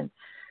situation.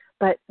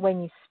 But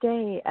when you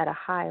stay at a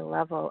high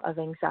level of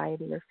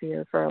anxiety or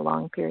fear for a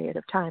long period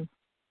of time,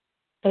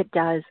 it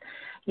does,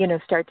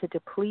 start to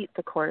deplete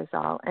the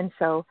cortisol. And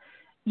so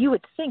you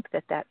would think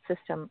that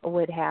system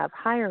would have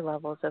higher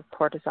levels of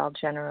cortisol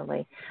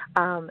generally,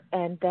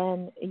 and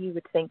then you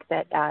would think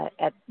that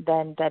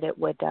that it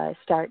would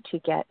start to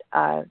get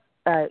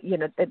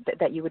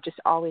that you would just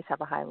always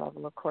have a high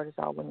level of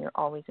cortisol when you're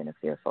always in a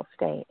fearful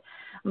state.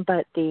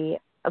 But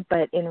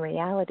in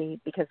reality,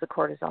 because of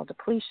cortisol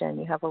depletion,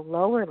 you have a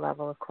lower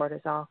level of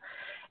cortisol,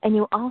 and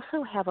you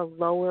also have a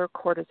lower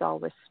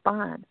cortisol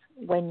response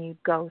when you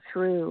go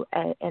through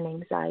an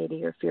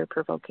anxiety or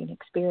fear-provoking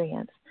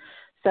experience.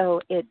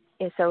 So it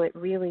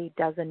really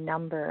does a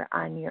number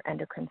on your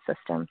endocrine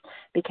system,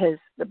 because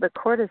the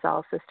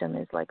cortisol system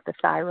is like the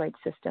thyroid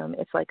system.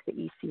 It's like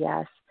the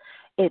ECS.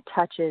 It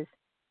touches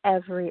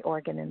every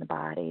organ in the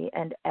body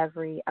and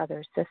every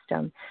other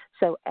system.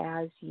 So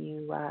as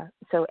you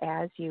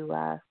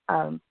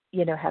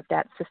have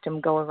that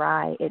system go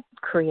awry, it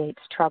creates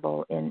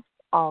trouble in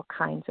all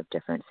kinds of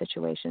different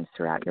situations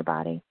throughout your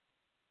body.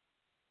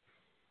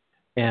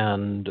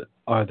 And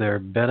are there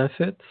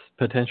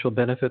potential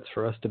benefits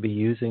for us to be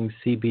using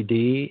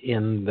CBD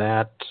in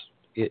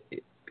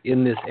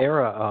this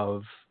era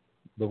of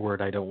the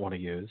word I don't want to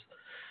use?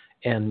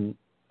 And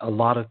a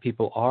lot of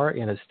people are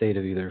in a state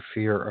of either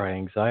fear or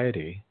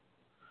anxiety.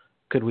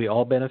 Could we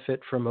all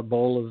benefit from a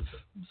bowl of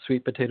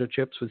sweet potato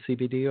chips with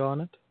CBD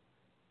on it?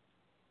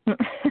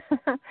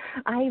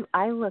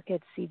 I look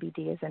at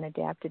CBD as an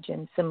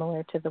adaptogen,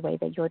 similar to the way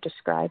that you're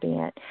describing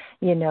it.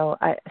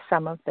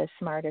 Some of the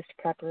smartest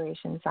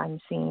preparations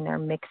I'm seeing are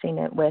mixing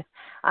it with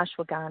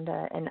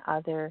ashwagandha and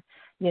other,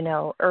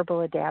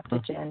 herbal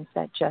adaptogens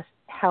that just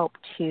help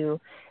to,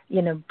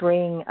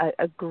 bring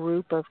a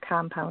group of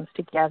compounds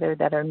together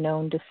that are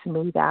known to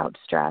smooth out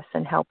stress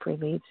and help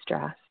relieve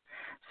stress.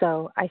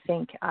 So I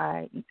think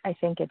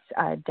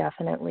it's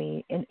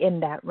definitely in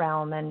that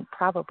realm, and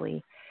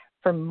probably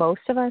for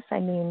most of us,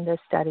 the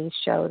studies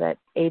show that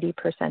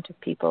 80% of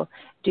people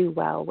do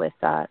well with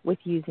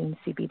using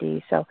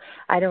CBD. So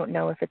I don't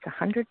know if it's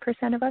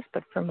 100% of us,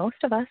 but for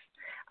most of us,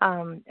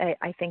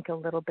 I think a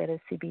little bit of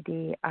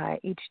CBD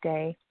each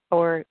day,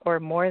 or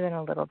more than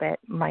a little bit,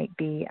 might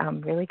be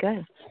really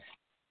good.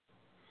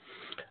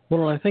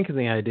 Well, I think of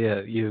the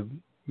idea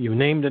you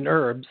named an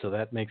herb, so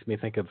that makes me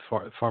think of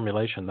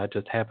formulation. That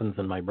just happens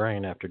in my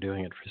brain after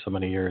doing it for so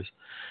many years.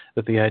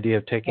 But the idea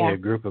of taking a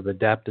group of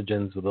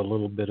adaptogens with a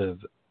little bit of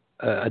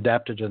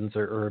adaptogens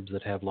or herbs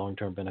that have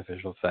long-term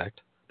beneficial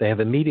effect. They have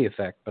immediate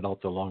effect, but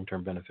also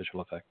long-term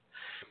beneficial effect.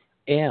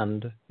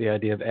 And the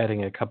idea of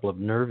adding a couple of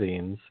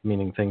nervines,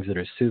 meaning things that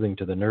are soothing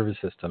to the nervous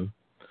system,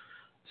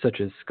 such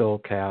as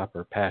skullcap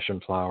or passion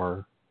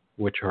flower,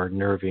 which are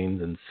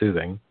nervines and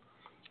soothing.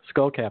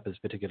 Skullcap is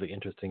particularly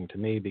interesting to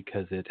me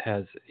because it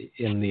has,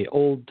 in the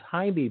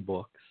old-timey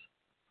books,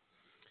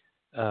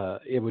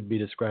 it would be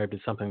described as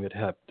something that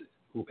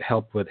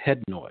helped with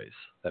head noise.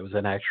 That was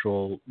an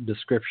actual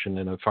description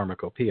in a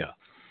pharmacopoeia.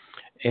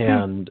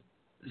 And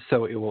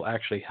so it will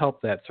actually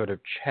help that sort of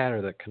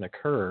chatter that can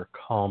occur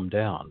calm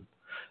down.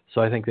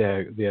 So I think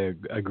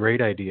a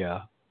great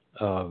idea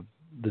of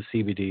the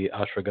CBD,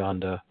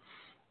 ashwagandha,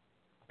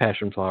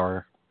 passion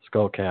flower,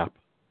 skullcap,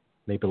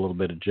 maybe a little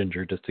bit of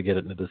ginger just to get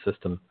it into the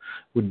system,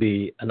 would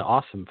be an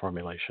awesome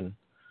formulation,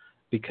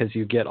 because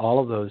you get all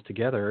of those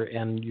together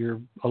and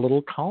you're a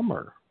little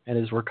calmer. And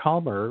as we're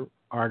calmer,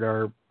 aren't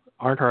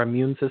our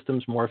immune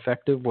systems more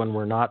effective when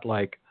we're not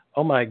like,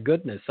 oh my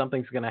goodness,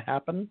 something's going to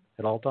happen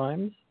at all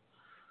times?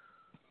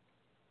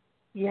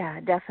 Yeah,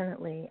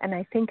 definitely. And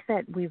I think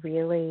that we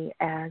really,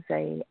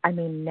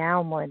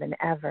 now more than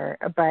ever,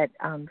 but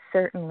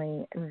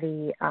certainly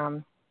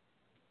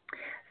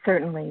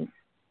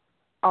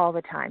all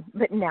the time,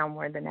 but now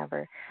more than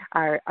ever,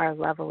 our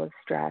level of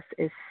stress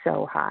is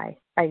so high.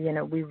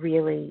 We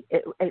really,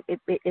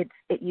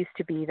 it used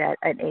to be that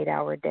an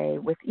 8-hour day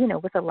with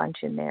a lunch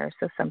in there,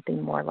 so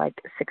something more like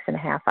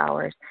 6.5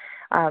 hours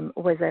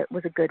was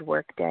a good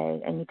work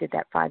day, and you did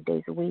that 5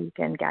 days a week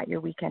and got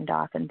your weekend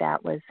off, and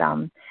that was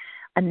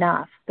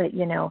enough. But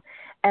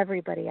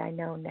everybody I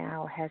know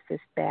now has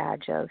this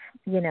badge of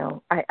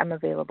I'm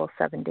available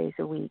 7 days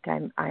a week.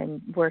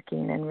 I'm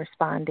working and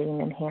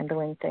responding and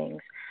handling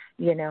things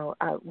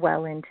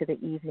well into the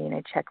evening.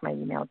 I check my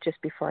email just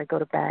before I go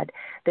to bed.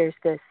 There's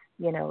this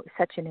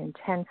such an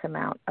intense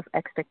amount of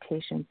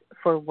expectations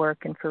for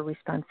work and for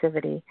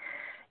responsivity,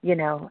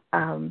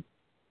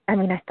 I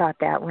mean, I thought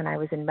that when I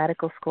was in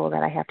medical school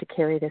that I have to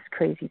carry this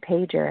crazy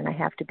pager and I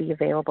have to be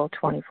available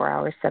 24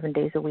 hours, 7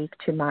 days a week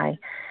to my,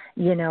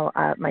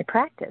 my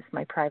practice,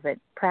 my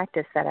private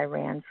practice that I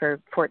ran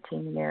for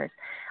 14 years.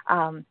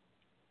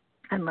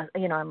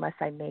 Unless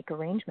I make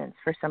arrangements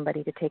for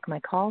somebody to take my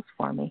calls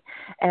for me.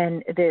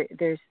 And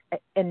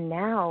and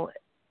now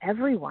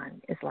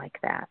everyone is like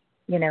that.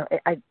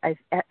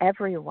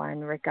 Everyone,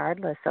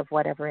 regardless of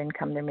whatever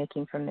income they're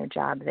making from their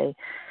job, they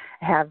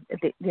have,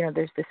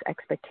 there's this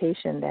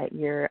expectation that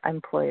your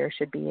employer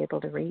should be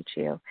able to reach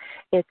you.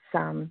 It's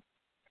a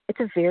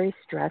very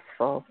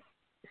stressful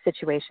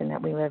situation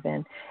that we live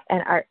in,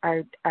 and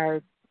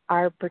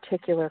our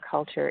particular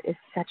culture is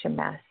such a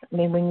mess. I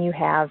mean, when you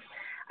have,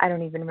 I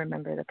don't even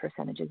remember the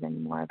percentages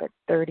anymore, but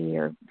 30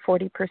 or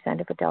 40%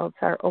 of adults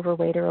are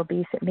overweight or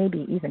obese. It may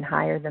be even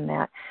higher than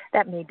that.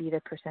 That may be the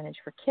percentage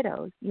for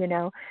kiddos,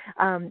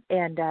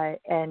 and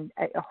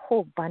a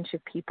whole bunch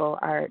of people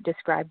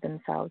describe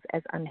themselves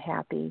as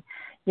unhappy.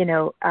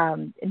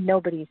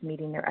 Nobody's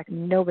meeting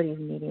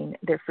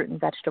their fruit and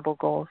vegetable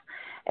goals.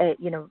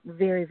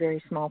 Very,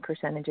 very small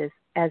percentages.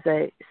 As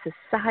a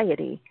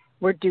society,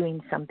 we're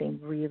doing something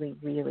really,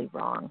 really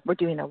wrong. We're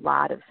doing a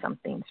lot of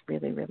somethings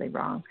really, really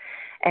wrong.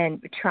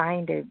 And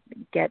trying to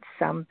get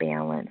some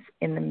balance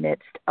in the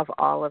midst of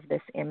all of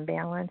this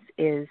imbalance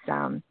is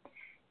a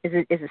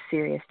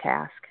serious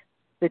task,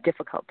 a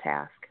difficult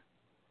task.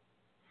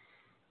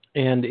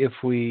 And if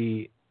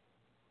we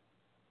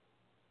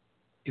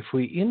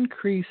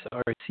increase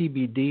our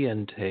CBD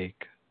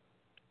intake,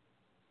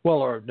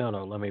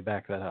 let me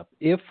back that up.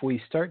 If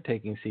we start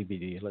taking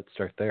CBD, let's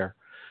start there.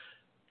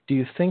 Do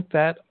you think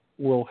that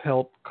will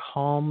help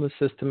calm the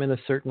system in a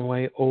certain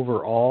way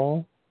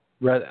overall?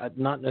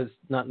 Not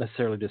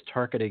necessarily just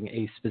targeting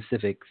a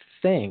specific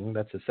thing,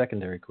 that's a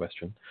secondary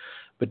question,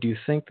 but do you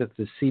think that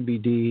the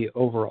CBD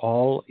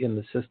overall in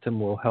the system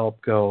will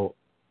help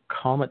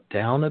calm it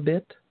down a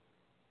bit?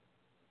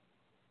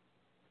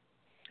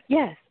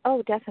 Yes.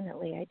 Oh,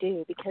 definitely, I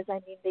do, because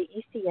the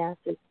ECS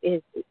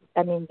is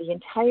the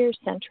entire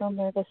central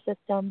nervous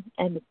system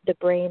and the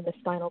brain, the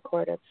spinal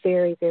cord are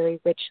very,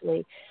 very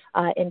richly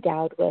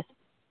endowed with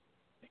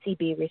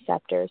CB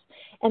receptors.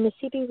 And the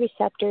CB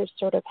receptors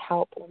sort of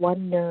help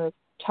one nerve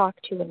talk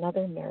to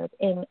another nerve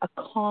in a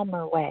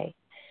calmer way.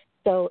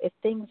 So if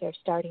things are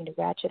starting to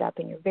ratchet up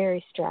and you're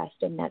very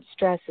stressed, and that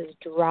stress is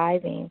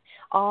driving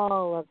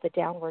all of the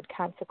downward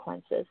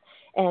consequences,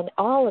 and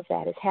all of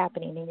that is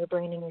happening in your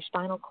brain and your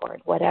spinal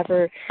cord,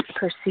 whatever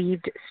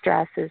perceived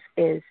stress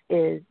is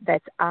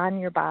that's on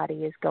your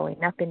body is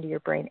going up into your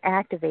brain,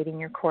 activating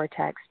your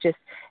cortex,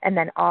 and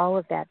then all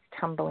of that's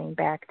tumbling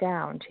back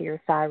down to your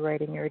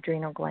thyroid and your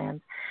adrenal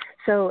glands.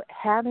 So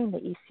having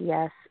the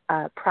ECS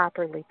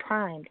properly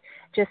primed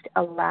just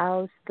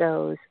allows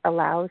the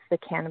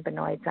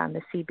cannabinoids on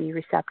the CB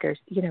receptors,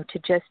 to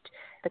just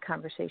the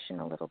conversation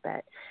a little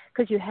bit,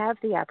 because you have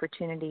the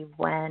opportunity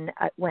when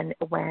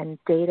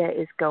data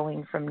is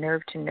going from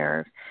nerve to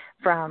nerve,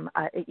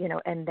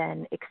 and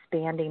then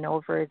expanding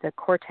over the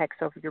cortex,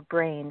 over your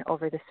brain,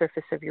 over the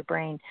surface of your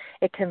brain,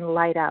 it can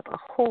light up a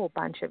whole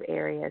bunch of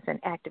areas and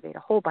activate a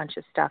whole bunch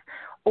of stuff,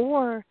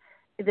 or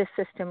the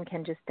system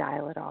can just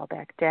dial it all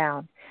back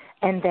down,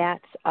 and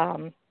that's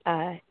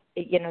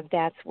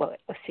what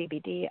a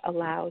CBD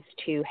allows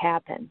to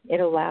happen.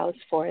 It allows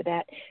for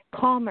that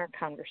calmer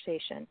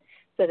conversation,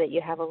 so that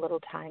you have a little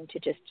time to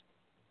just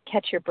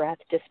catch your breath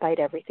despite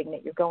everything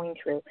that you're going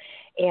through,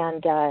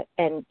 and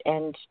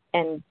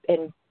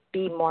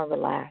be more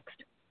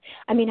relaxed.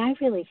 I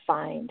really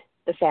find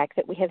the fact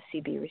that we have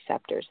CB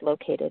receptors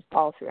located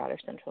all throughout our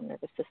central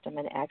nervous system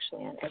and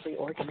actually on every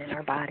organ in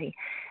our body,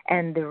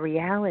 and the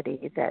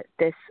reality that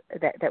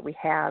that we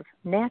have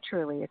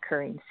naturally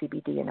occurring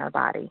CBD in our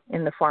body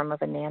in the form of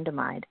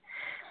anandamide,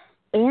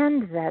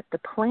 and that the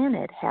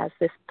planet has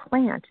this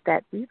plant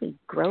that really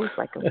grows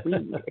like a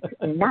weed. It's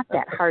not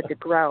that hard to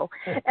grow.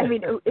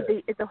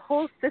 The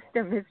whole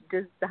system is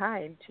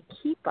designed to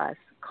keep us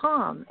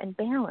calm and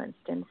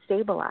balanced and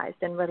stabilized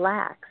and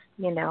relaxed,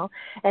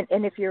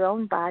 And if your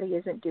own body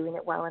isn't doing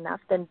it well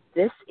enough, then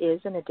this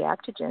is an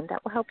adaptogen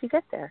that will help you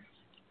get there.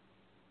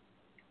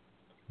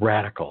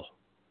 Radical.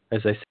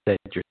 As I said,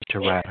 you're such a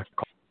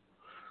radical.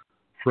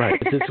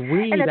 Right. It's this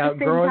weed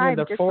outgrowing in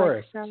the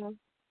forest.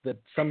 That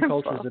some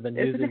cultures have been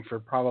using for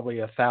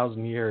probably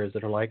 1,000 years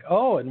that are like,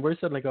 oh, and we're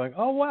suddenly going,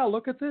 oh, wow,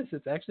 look at this.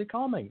 It's actually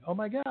calming. Oh,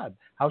 my God.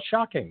 How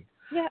shocking.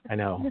 Yeah. I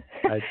know.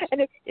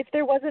 And if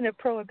there wasn't a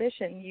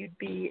prohibition, you'd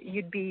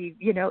be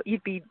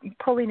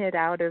pulling it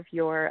out of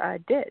your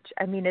ditch.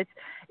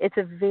 It's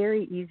a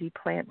very easy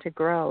plant to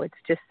grow. It's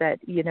just that,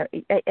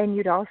 and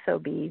you'd also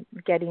be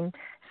getting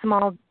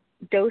small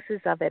doses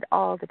of it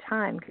all the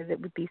time, because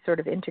it would be sort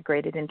of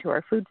integrated into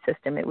our food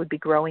system. It would be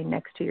growing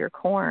next to your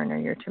corn or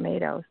your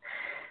tomatoes.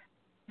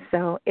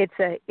 So it's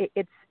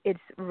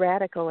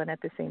radical, and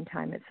at the same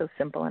time it's so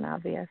simple and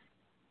obvious.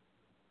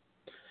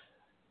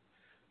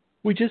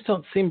 We just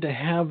don't seem to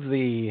have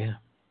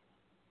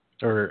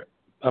or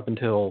up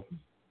until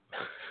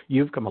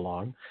you've come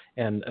along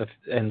and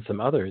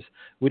some others,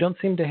 we don't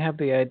seem to have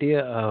the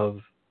idea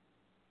of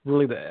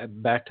really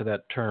back to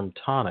that term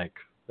tonic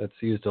that's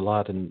used a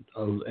lot in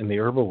the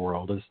herbal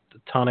world is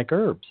tonic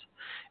herbs.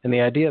 And the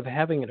idea of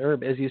having an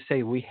herb, as you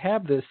say, we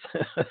have this.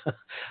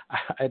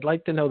 I'd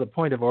like to know the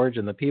point of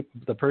origin,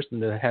 the person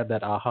that had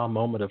that aha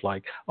moment of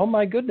like, oh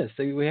my goodness,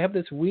 so we have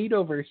this weed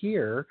over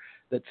here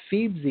that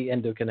feeds the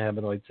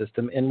endocannabinoid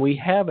system, and we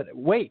have it.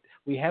 Wait,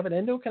 we have an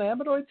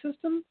endocannabinoid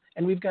system,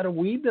 and we've got a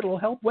weed that'll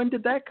help. When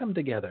did that come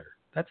together?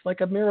 That's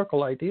like a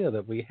miracle idea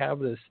that we have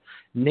this.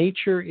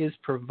 Nature is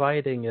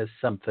providing us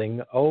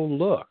something. Oh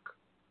look,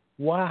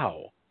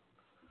 wow.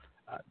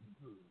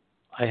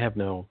 I have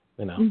no.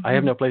 I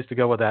have no place to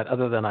go with that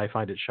other than I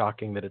find it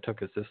shocking that it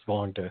took us this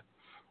long to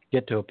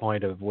get to a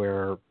point of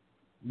where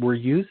we're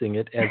using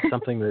it as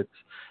something that's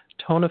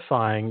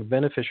tonifying,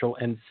 beneficial,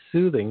 and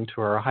soothing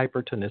to our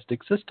hypertonistic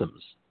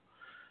systems.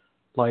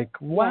 Like,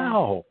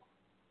 wow,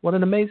 what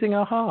an amazing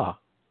aha.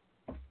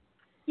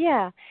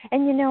 Yeah,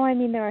 and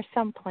there are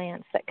some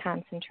plants that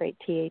concentrate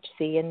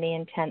THC, and the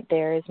intent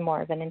there is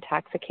more of an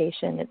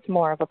intoxication. It's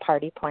more of a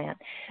party plant.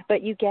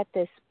 But you get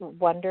this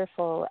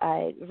wonderful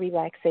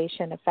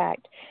relaxation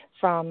effect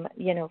from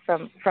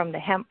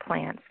the hemp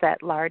plants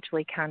that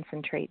largely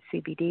concentrate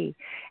CBD,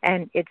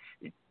 and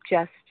it's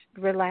just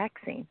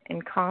relaxing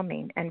and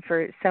calming. And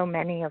for so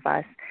many of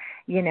us,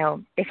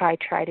 if I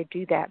try to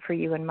do that for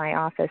you in my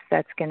office,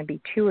 that's going to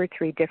be 2 or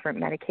 3 different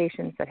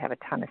medications that have a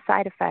ton of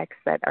side effects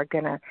that are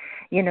going to,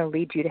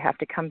 lead you to have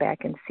to come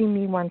back and see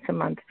me once a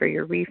month for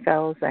your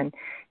refills. And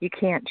you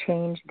can't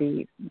change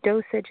the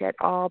dosage at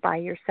all by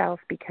yourself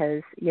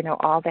because,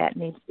 all that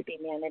needs to be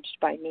managed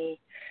by me.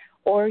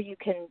 Or you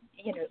can,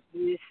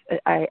 use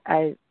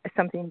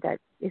something that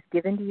is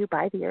given to you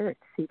by the earth,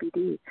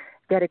 CBD.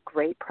 Get a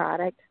great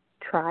product,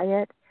 try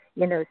it.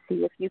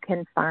 See if you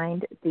can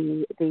find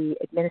the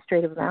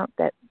administrative amount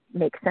that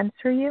makes sense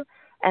for you,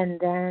 and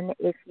then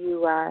if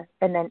you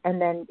and then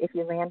if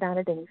you land on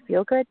it and you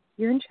feel good,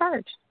 you're in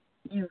charge.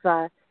 You've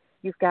got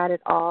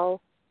it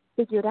all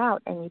figured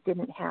out, and you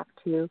didn't have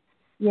to,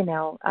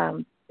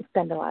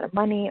 spend a lot of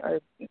money or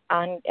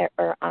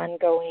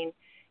ongoing,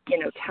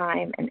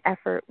 time and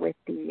effort with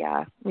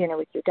the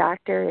with your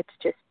doctor. It's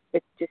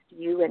just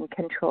you in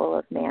control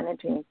of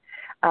managing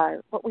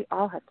what we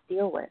all have to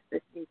deal with,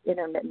 is these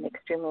intermittent,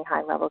 extremely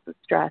high levels of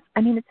stress.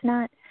 I mean, it's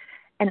not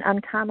an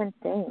uncommon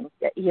thing.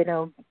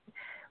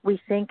 We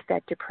think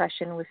that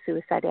depression with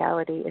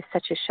suicidality is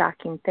such a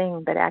shocking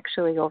thing, but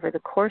actually over the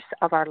course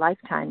of our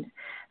lifetimes,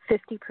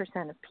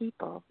 50% of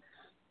people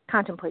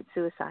contemplate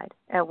suicide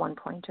at one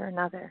point or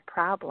another.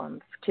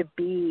 Problems to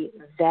be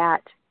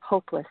that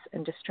hopeless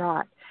and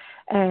distraught.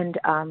 And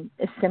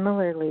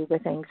similarly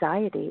with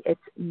anxiety,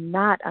 it's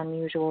not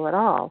unusual at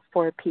all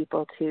for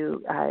people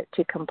to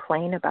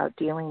complain about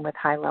dealing with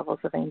high levels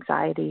of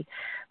anxiety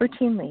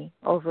routinely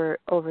over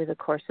the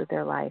course of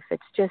their life.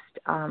 It's just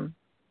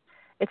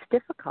it's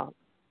difficult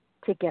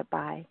to get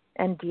by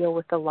and deal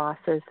with the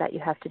losses that you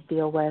have to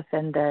deal with,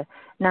 and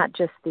not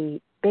just the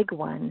big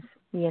ones,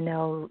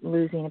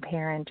 losing a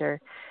parent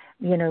or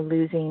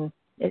losing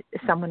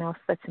someone else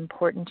that's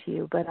important to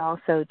you, but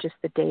also just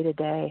the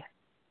day-to-day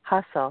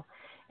hustle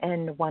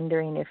and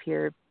wondering if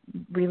you're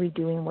really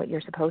doing what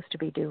you're supposed to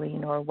be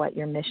doing or what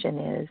your mission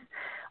is,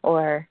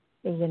 or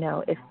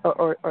if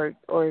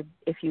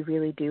you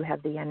really do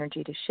have the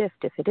energy to shift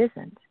if it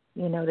isn't.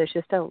 There's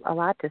just a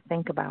lot to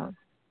think about.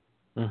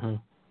 Mm-hmm.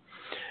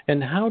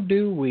 And how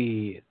do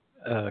we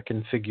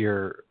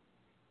configure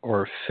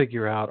or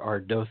figure out our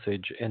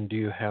dosage, and do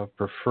you have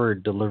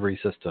preferred delivery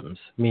systems,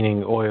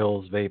 meaning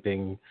oils,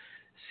 vaping,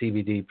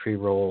 CBD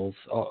pre-rolls,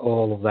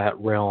 all of that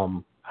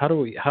realm? How do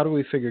we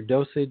figure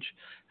dosage?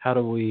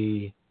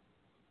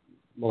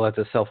 Well, that's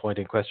a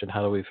self-pointing question.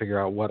 How do we figure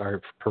out what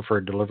our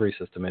preferred delivery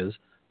system is?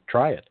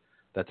 Try it.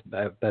 That's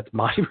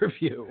my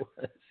review.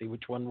 See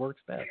which one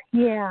works best.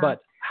 Yeah.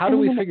 But how do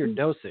we figure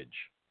dosage?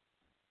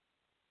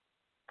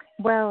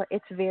 Well,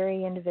 it's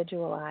very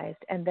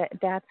individualized, and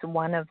that's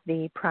one of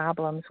the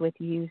problems with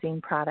using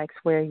products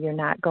where you're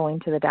not going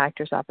to the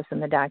doctor's office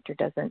and the doctor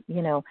doesn't,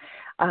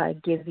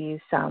 give you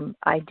some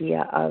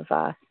idea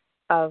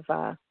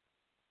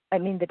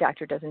the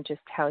doctor doesn't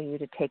just tell you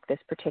to take this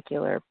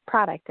particular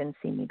product and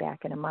see me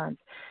back in a month.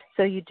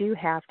 So you do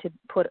have to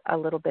put a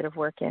little bit of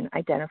work in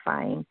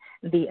identifying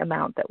the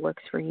amount that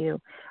works for you.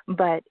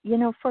 But,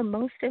 for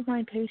most of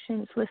my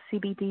patients with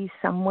CBD,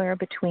 somewhere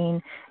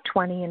between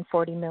 20 and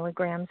 40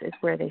 milligrams is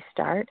where they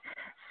start.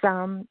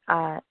 Some,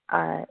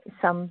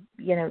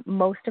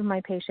 most of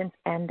my patients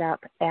end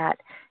up at,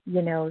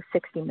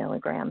 60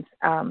 milligrams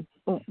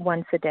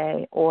once a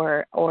day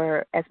or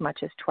as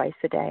much as twice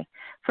a day.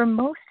 For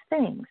most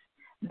things,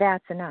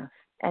 that's enough.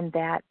 And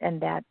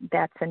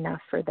that's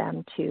enough for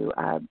them to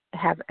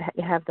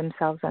have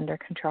themselves under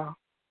control.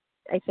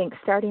 I think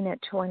starting at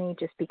 20,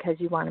 just because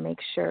you want to make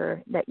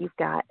sure that you've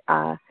got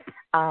a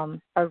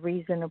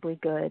reasonably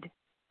good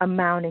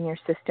amount in your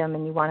system,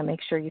 and you want to make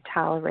sure you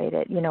tolerate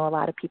it. A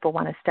lot of people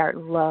want to start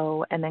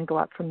low and then go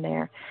up from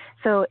there.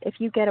 So if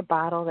you get a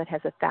bottle that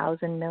has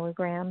 1,000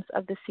 milligrams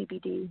of the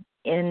CBD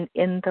in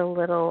the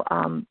little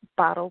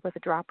bottle with a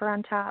dropper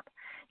on top,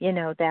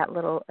 that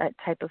little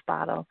type of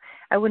bottle.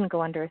 I wouldn't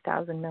go under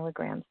 1,000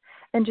 milligrams.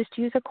 And just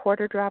use a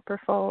quarter dropper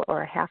full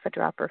or a half a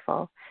dropper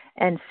full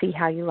and see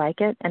how you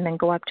like it, and then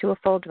go up to a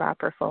full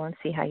dropper full and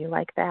see how you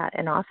like that.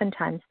 And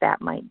oftentimes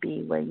that might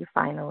be where you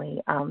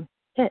finally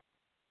hit,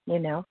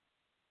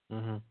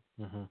 Mm-hmm.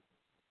 Mm-hmm.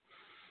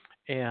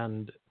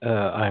 And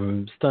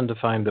I'm stunned to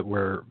find that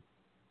we're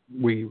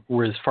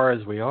as far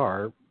as we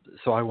are.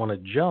 So I want to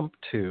jump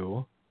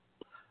to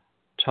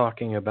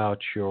talking about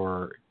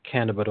your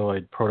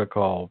cannabinoid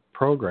protocol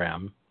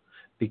program,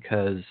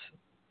 because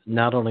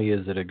not only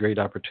is it a great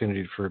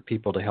opportunity for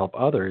people to help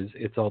others,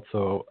 it's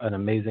also an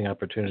amazing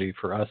opportunity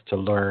for us to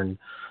learn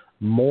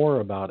more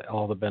about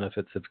all the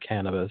benefits of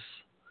cannabis.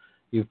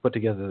 You've put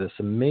together this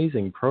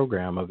amazing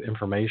program of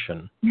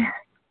information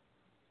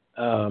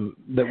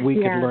that we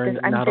could learn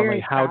not only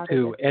how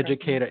to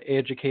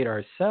educate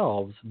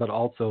ourselves, but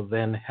also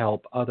then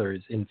help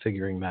others in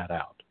figuring that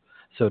out.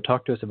 So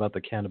talk to us about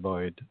the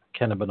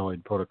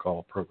cannabinoid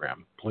protocol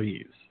program,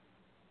 please.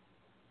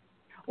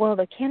 Well,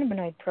 the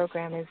cannabinoid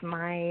program is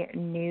my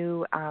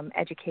new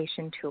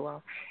education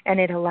tool, and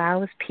it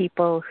allows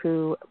people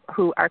who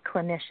are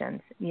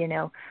clinicians,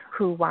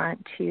 who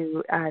want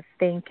to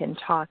think and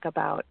talk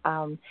about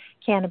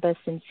cannabis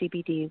and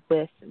CBD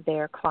with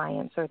their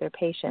clients or their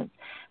patients,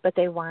 but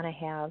they want to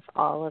have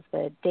all of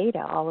the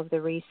data, all of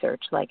the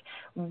research, like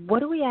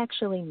what do we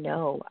actually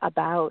know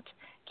about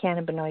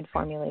cannabinoid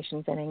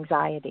formulations and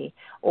anxiety,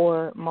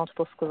 or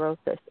multiple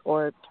sclerosis,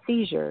 or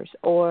seizures,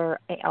 or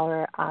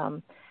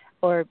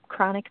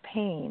chronic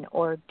pain,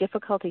 or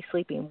difficulty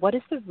sleeping. What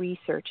does the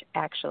research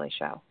actually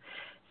show?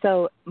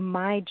 So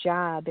my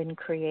job in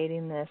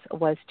creating this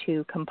was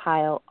to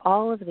compile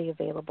all of the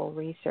available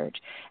research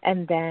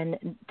and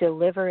then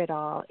deliver it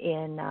all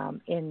in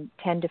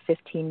 10 to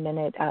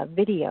 15-minute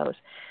videos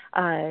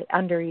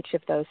under each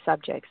of those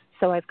subjects.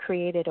 So I've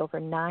created over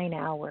 9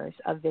 hours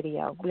of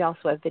video. We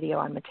also have video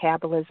on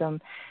metabolism,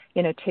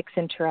 tics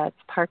and Tourette's,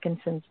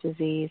 Parkinson's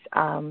disease,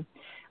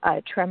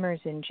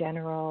 tremors in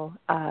general,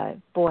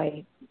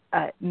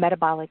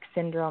 metabolic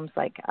syndromes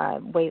like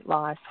weight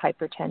loss,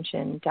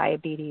 hypertension,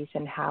 diabetes,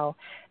 and how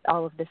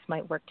all of this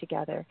might work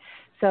together.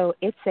 So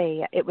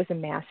it was a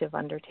massive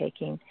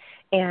undertaking,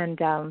 and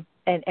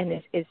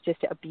it's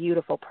just a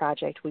beautiful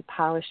project. We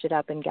polished it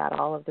up and got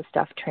all of the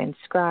stuff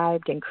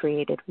transcribed and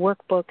created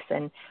workbooks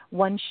and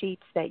one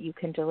sheets that you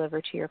can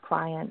deliver to your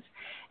clients.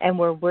 And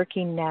we're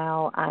working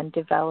now on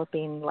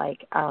developing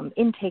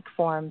intake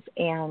forms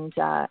and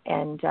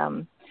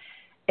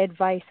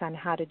advice on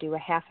how to do a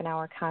half an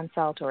hour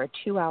consult or a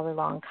 2 hour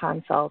long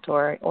consult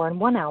or a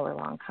 1 hour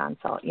long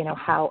consult,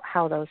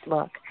 how those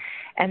look.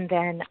 And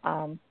then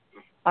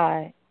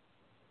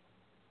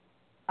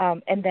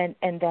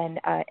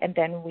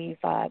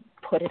we've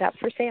put it up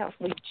for sale.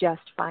 We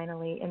just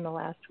finally in the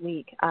last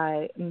week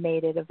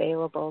made it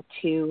available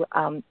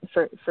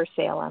for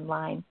sale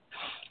online.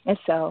 And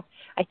so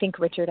I think,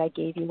 Richard, I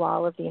gave you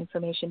all of the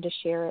information to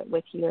share it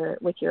with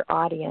your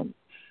audience.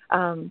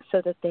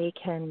 So that they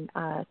can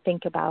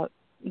think about,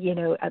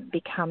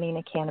 becoming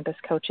a cannabis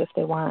coach if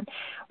they want.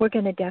 We're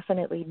going to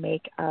definitely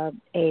make a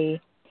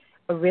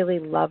really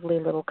lovely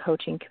little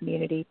coaching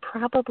community,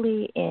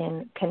 probably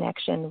in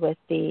connection with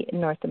the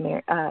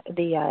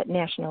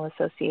National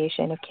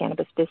Association of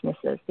Cannabis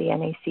Businesses,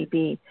 the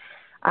NACB.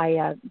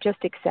 I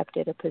just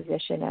accepted a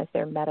position as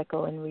their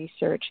medical and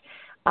research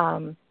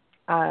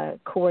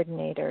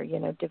coordinator,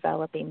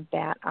 developing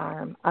that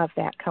arm of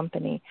that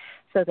company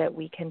so that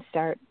we can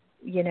start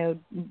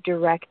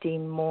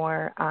directing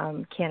more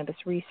cannabis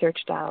research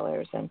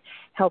dollars and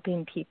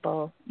helping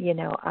people,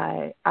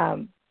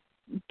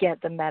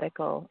 get the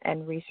medical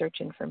and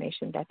research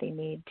information that they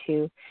need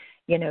to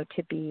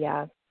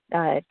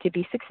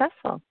be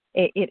successful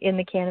in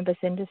the cannabis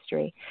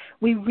industry.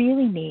 We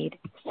really need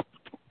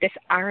this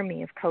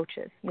army of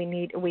coaches.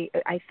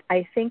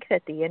 I think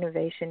that the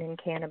innovation in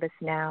cannabis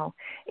now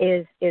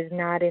is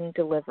not in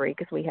delivery,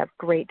 because we have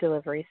great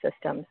delivery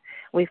systems.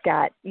 We've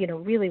got,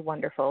 really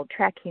wonderful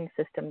tracking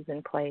systems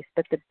in place,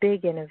 but the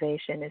big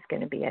innovation is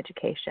going to be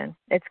education.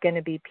 It's going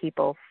to be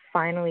people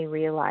finally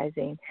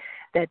realizing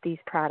that these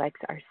products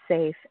are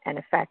safe and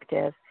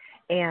effective,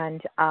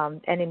 and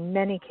in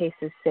many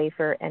cases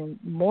safer and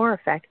more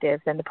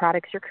effective than the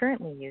products you're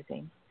currently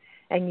using.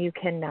 And you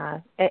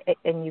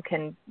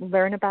can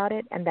learn about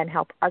it and then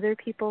help other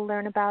people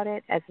learn about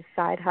it as a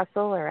side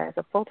hustle or as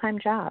a full-time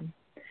job,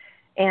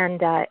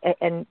 and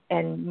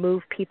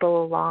move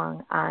people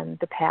along on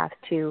the path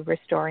to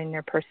restoring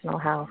their personal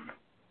health.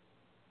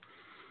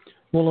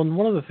 Well, and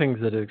one of the things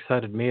that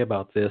excited me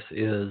about this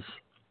is,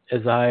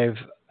 I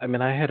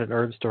had an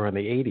herb store in the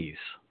 80s,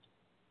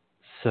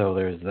 so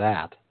there's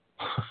that.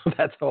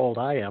 That's how old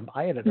I am.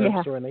 I had an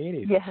herb store in the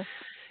 80s. Yeah.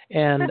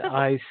 And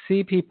I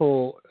see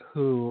people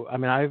who,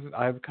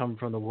 I've come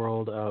from the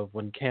world of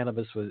when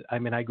cannabis was, I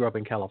grew up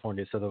in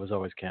California, so there was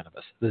always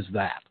cannabis. There's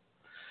that.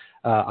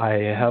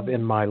 I have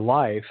in my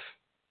life,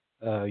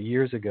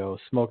 years ago,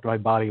 smoked my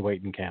body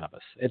weight in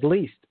cannabis, at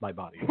least my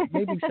body weight,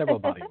 maybe several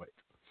body weights.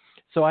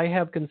 So I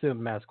have consumed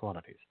mass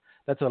quantities.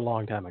 That's a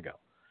long time ago.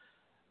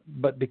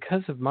 but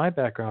because of my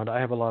background, I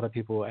have a lot of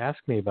people who ask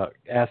me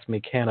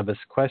cannabis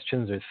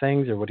questions or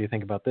things, or what do you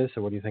think about this,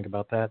 or what do you think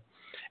about that?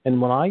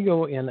 And when I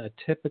go in a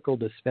typical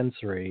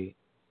dispensary,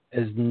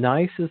 as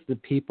nice as the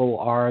people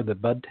are, the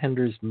bud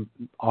tenders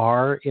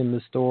are in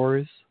the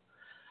stores,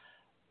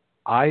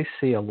 I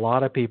see a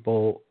lot of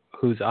people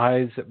whose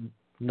eyes,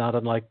 not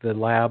unlike the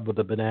lab with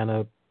the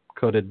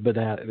banana-coated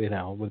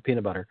banana, with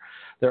peanut butter,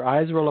 their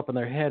eyes roll up in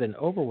their head and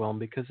overwhelmed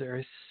because there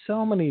are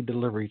so many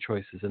delivery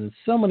choices and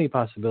so many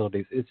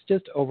possibilities. It's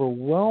just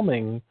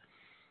overwhelming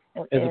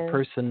as a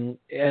person.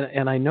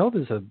 And I know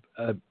there's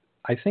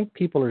I think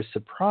people are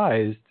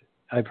surprised.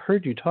 I've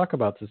heard you talk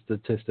about the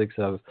statistics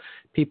of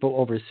people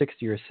over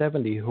 60 or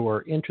 70 who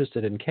are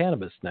interested in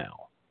cannabis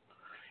now.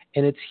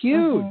 And it's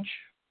huge.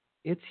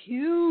 Mm-hmm. It's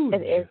huge.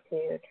 It is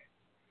huge.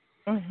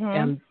 Mm-hmm.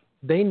 And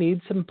they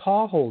need some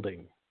paw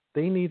holding.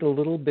 They need a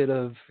little bit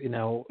of,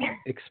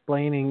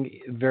 explaining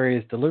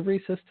various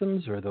delivery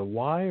systems or the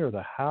why or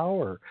the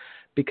how,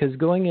 because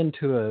going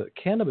into a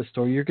cannabis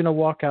store, you're going to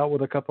walk out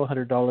with a couple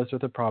 $100 worth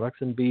of products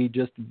and be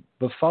just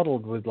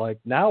befuddled with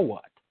now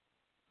what?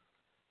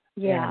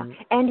 Yeah.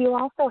 And you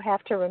also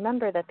have to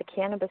remember that the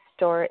cannabis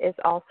store is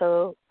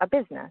also a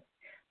business.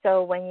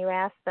 So when you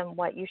ask them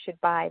what you should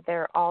buy,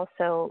 they're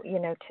also,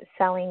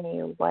 selling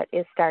you what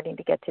is starting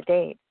to get to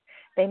date.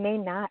 They may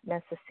not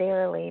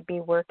necessarily be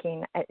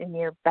working in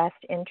your best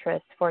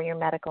interest for your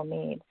medical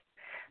needs.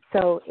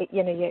 So,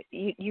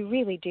 you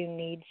really do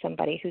need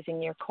somebody who's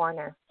in your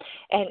corner.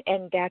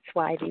 And that's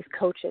why these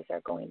coaches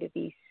are going to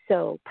be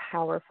so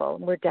powerful.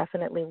 We're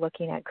definitely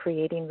looking at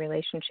creating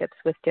relationships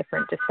with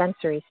different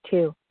dispensaries,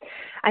 too.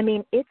 I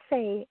mean, it's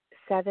a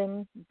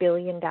 $7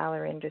 billion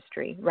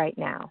industry right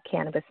now,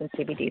 cannabis and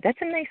CBD. That's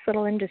a nice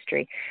little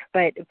industry,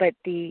 but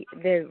the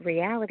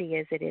reality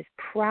is it is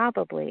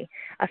probably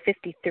a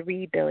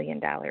 $53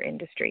 billion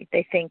industry.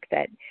 They think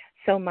that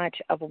so much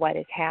of what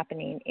is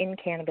happening in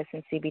cannabis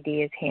and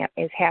CBD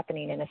is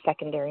happening in a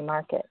secondary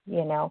market,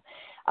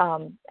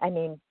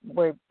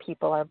 where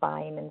people are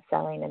buying and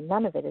selling and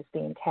none of it is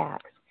being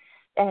taxed.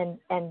 And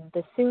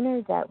the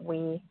sooner that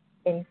we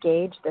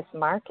engage this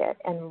market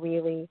and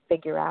really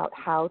figure out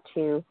how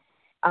to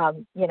how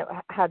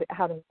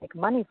to make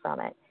money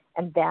from it,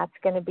 and that's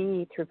going to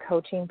be through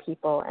coaching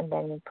people and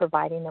then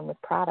providing them with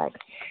products,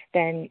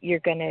 then you're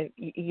going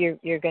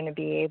to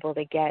be able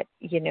to get,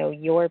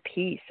 your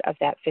piece of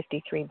that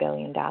 $53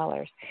 billion.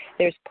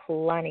 There's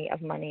plenty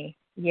of money,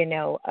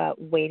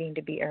 waiting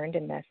to be earned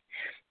in this.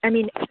 I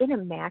mean, in a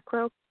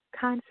macro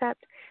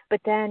concept,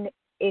 but then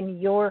in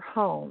your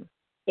home,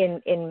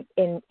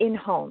 in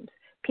homes,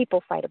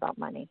 people fight about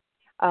money.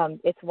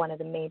 It's one of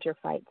the major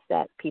fights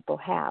that people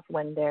have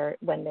when they're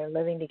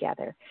living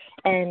together.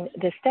 And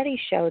the studies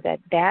show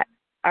that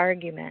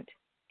argument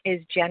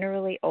is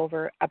generally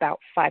over about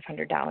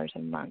 $500 a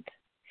month.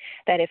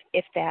 That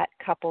if that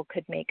couple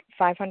could make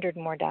 $500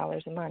 more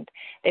a month,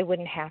 they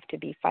wouldn't have to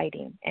be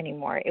fighting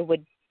anymore. It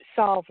would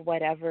solve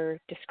whatever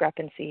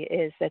discrepancy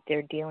is that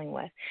they're dealing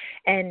with.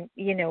 And,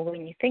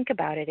 when you think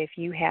about it, if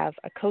you have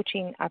a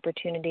coaching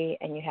opportunity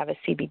and you have a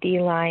CBD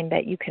line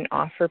that you can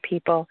offer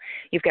people,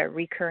 you've got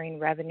recurring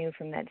revenue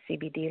from that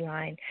CBD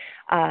line,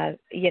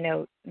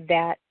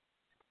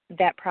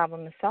 that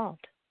problem is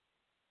solved.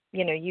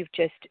 You've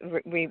just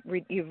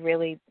you've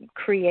really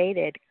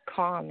created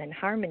calm and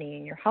harmony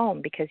in your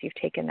home because you've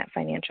taken that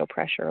financial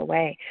pressure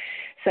away.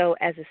 So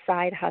as a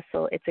side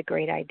hustle, it's a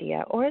great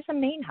idea, or as a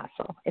main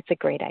hustle, it's a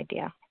great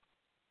idea.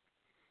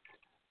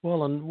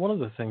 Well, and one of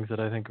the things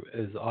that I think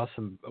is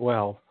awesome,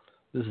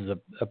 this is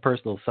a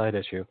personal side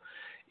issue,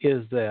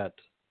 is that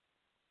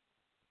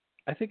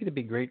I think it'd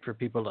be great for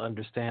people to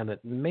understand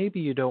that maybe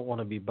you don't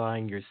want to be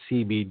buying your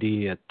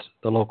CBD at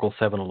the local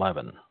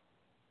 7-Eleven.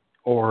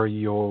 Or that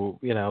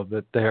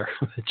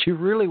you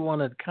really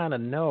want to kind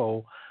of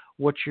know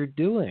what you're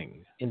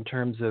doing in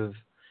terms of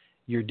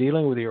you're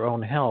dealing with your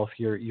own health.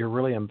 You're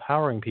really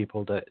empowering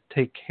people to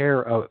take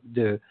care of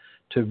to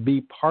be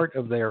part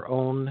of their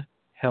own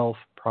health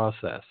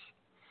process,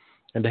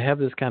 and to have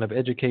this kind of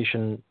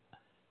education.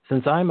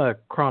 Since I'm a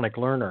chronic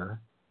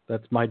learner,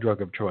 that's my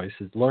drug of choice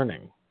is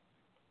learning.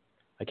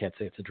 I can't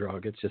say it's a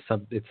drug. It's just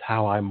it's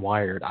how I'm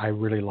wired. I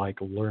really like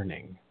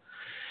learning.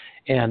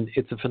 And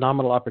it's a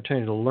phenomenal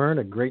opportunity to learn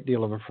a great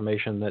deal of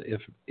information that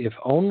if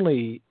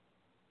only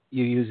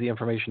you use the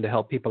information to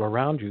help people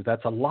around you,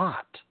 that's a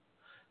lot.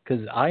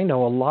 Because I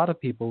know a lot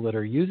of people that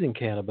are using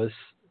cannabis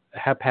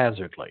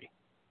haphazardly.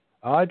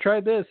 I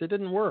tried this, it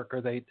didn't work.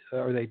 Or they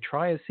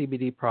try a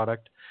CBD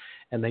product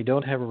and they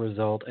don't have a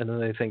result, and then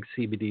they think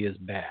CBD is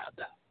bad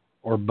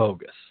or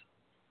bogus.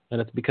 And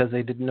it's because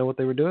they didn't know what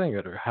they were doing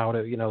it or how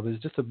to, there's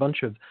just a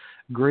bunch of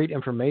great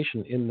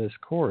information in this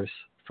course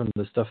from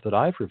the stuff that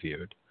I've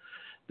reviewed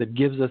that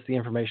gives us the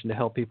information to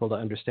help people to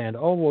understand,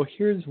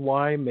 here's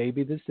why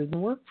maybe this didn't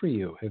work for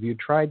you. Have you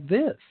tried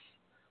this?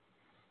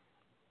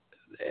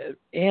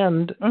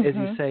 And as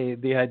you say,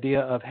 the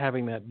idea of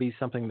having that be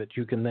something that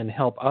you can then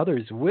help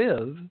others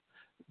with,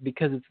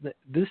 because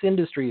this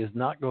industry is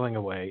not going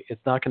away.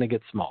 It's not going to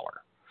get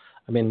smaller.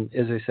 I mean,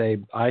 as I say,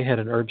 I had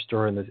an herb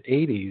store in the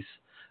 80s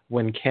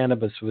when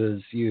cannabis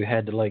was, you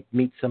had to like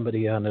meet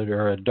somebody on it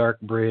or a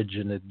dark bridge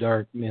in a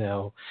dark, in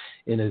a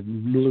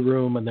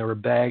room, and there were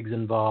bags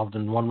involved,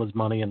 and one was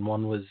money and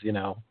one was,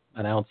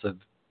 an ounce of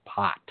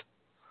pot.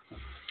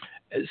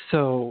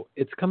 So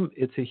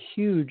it's a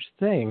huge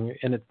thing,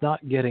 and it's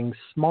not getting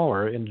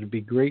smaller, and it'd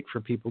be great for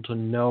people to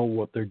know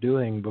what they're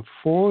doing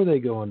before they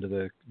go into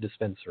the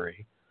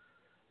dispensary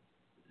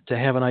to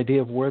have an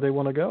idea of where they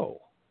want to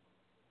go.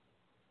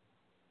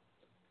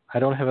 I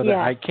don't have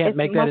I can't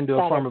make that into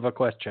a form of a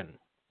question.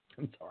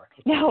 I'm sorry.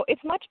 No,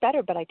 it's much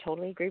better, but I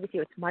totally agree with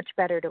you. It's much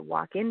better to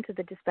walk into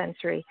the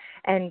dispensary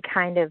and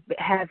kind of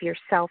have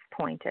yourself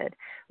pointed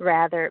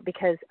rather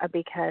because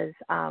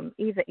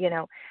even,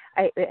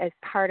 as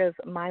part of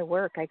my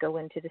work, I go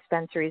into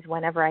dispensaries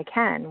whenever I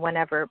can,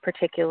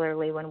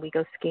 particularly when we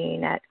go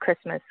skiing at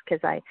Christmas,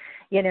 because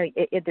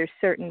there's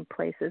certain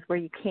places where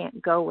you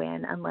can't go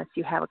in unless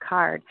you have a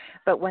card.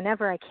 But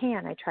whenever I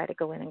can, I try to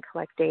go in and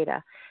collect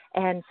data.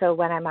 And so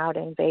when I'm out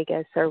in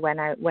Vegas or when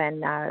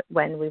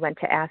we went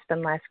to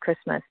Aspen last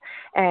Christmas,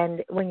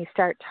 and when you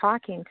start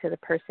talking to the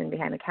person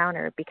behind the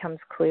counter, it becomes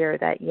clear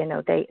that,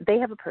 they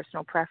have a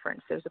personal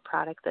preference. There's a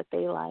product that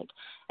they like,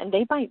 and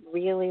they might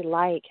really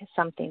like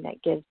something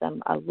that gives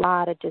them a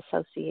lot of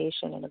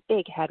dissociation and a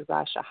big head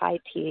rush, a high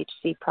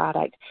THC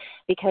product,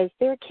 because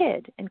they're a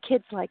kid and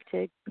kids like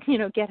to,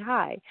 get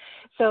high.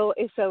 So,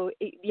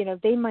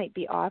 they might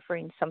be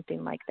offering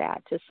something like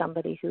that to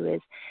somebody who is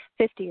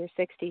 50 or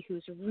 60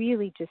 who's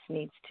really just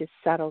needs to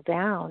settle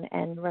down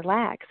and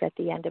relax at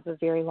the end of a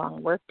very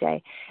long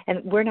workday.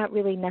 And we're not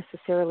really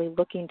necessarily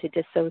looking to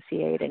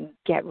dissociate and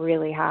get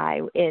really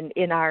high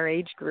in our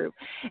age group.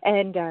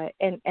 And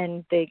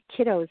the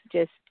kiddos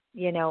just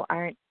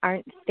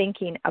aren't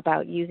thinking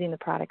about using the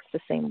products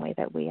the same way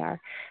that we are.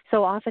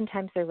 So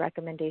oftentimes their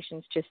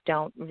recommendations just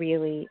don't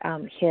really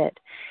hit.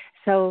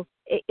 So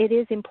it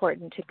is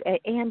important to,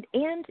 and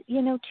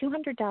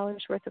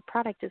 $200 worth of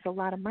product is a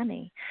lot of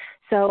money.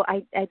 So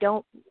I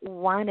don't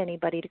want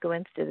anybody to go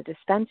into the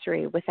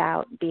dispensary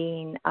without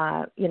being,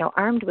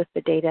 armed with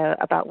the data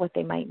about what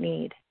they might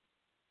need,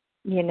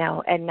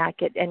 and not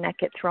get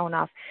thrown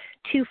off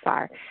too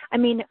far. I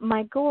mean,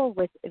 my goal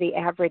with the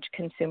average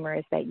consumer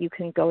is that you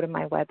can go to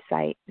my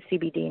website,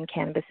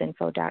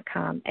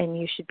 cbdandcannabisinfo.com, and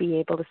you should be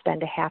able to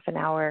spend a half an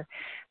hour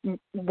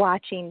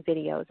watching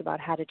videos about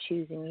how to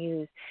choose and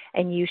use,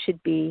 and you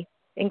should be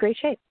in great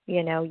shape.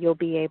 You'll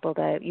be able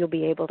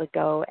to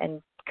go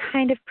and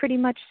kind of pretty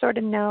much sort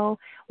of know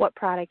what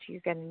product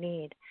you're going to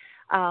need.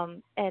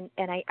 And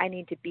I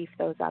need to beef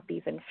those up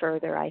even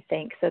further, I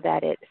think, so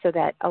that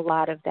a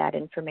lot of that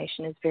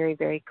information is very,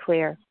 very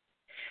clear.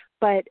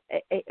 But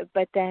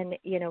then,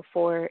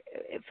 for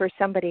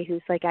somebody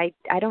who's like, I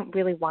don't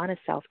really want to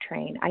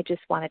self-train. I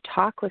just want to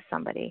talk with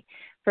somebody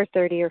for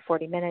 30 or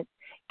 40 minutes,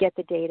 get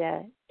the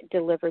data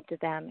delivered to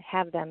them,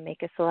 have them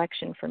make a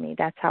selection for me.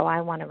 That's how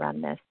I want to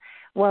run this.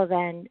 Well,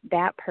 then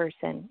that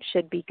person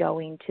should be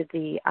going to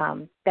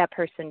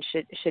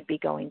should be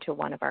going to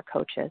one of our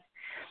coaches.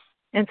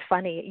 And it's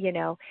funny,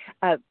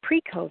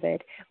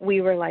 pre-COVID, we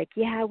were like,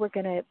 we're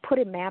going to put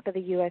a map of the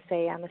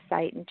USA on the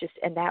site and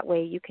that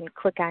way you can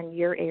click on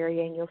your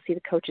area and you'll see the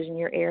coaches in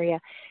your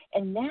area.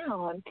 And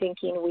now I'm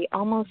thinking we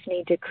almost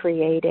need to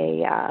create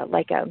a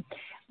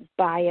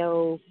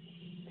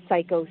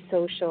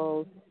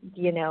biopsychosocial,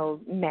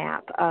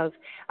 map of,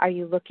 are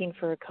you looking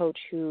for a coach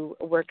who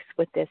works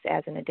with this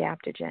as an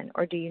adaptogen,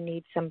 or do you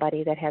need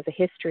somebody that has a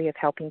history of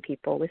helping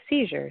people with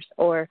seizures,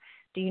 or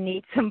do you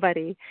need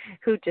somebody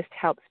who just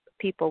helps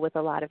people with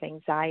a lot of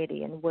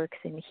anxiety and works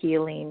in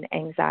healing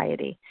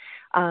anxiety?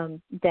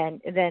 Then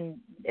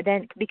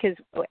because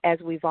as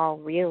we've all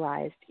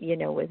realized,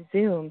 with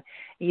Zoom,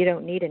 you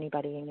don't need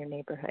anybody in your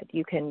neighborhood.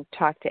 You can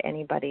talk to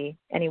anybody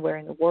anywhere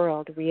in the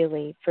world,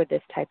 really, for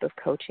this type of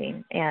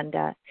coaching. And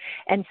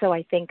so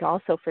I think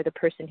also for the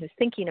person who's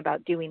thinking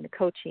about doing the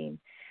coaching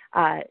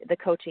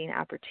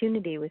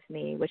opportunity with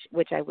me,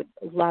 which I would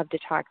love to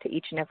talk to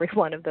each and every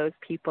one of those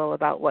people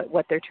about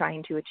what they're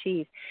trying to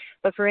achieve.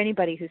 But for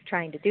anybody who's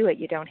trying to do it,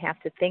 you don't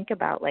have to think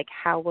about like,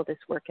 how will this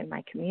work in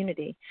my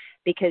community?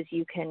 Because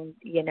you can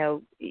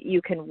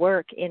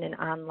work in an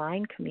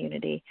online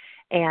community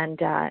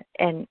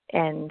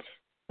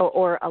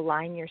or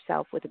align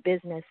yourself with a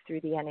business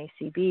through the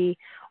NACB,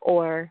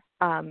 or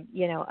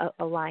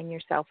align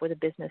yourself with a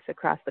business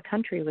across the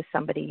country with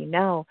somebody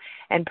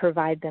and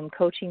provide them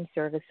coaching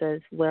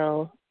services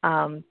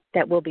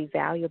that will be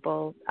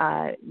valuable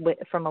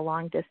from a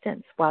long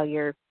distance while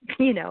you're,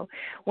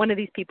 one of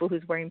these people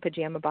who's wearing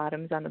pajama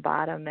bottoms on the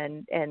bottom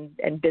and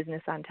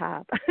business on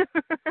top.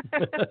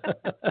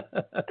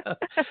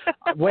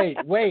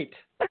 Wait.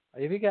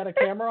 Have you got a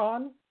camera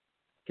on?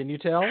 Can you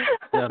tell?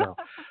 No.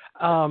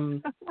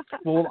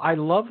 Well, I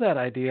love that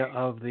idea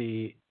of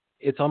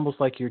it's almost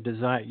like you're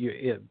designing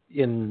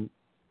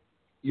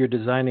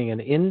an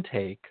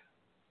intake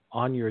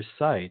on your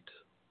site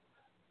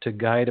to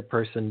guide a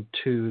person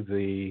to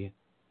the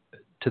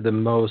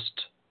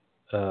most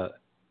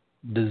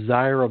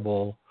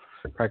desirable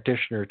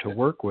practitioner to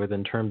work with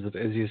in terms of,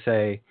 as you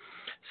say,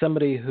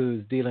 somebody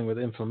who's dealing with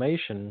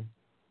inflammation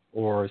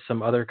or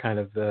some other kind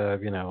of,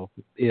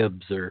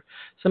 IBS or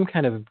some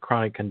kind of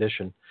chronic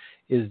condition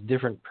is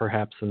different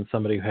perhaps than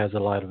somebody who has a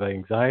lot of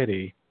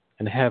anxiety.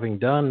 And having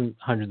done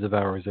hundreds of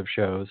hours of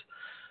shows,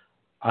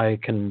 I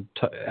can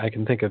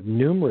think of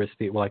numerous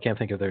people. Well, I can't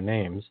think of their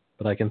names,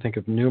 but I can think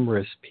of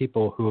numerous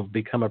people who have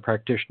become a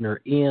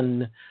practitioner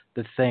in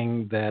the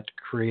thing that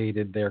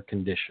created their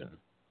condition.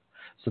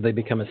 So they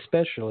become a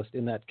specialist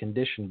in that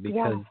condition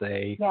because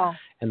they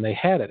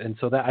had it. And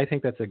so that I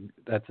think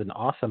that's an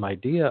awesome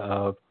idea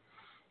of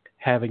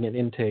having an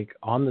intake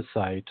on the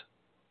site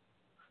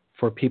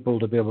for people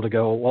to be able to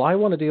go, well, I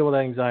want to deal with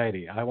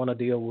anxiety. I want to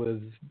deal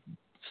with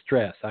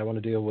stress. I want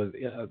to deal with,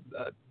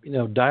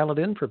 dial it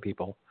in for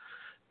people,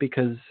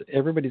 because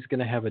everybody's going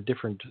to have a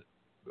different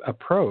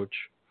approach.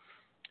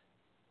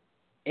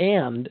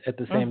 And at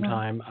the same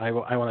time, I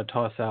want to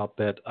toss out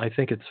that I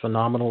think it's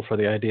phenomenal for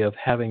the idea of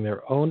having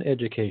their own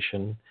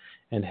education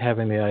and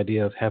having the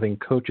idea of having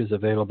coaches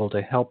available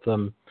to help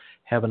them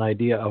have an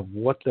idea of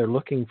what they're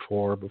looking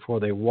for before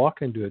they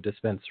walk into a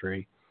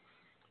dispensary.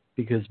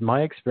 Because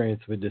my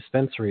experience with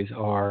dispensaries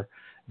are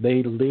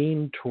they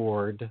lean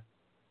toward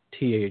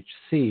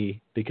THC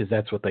because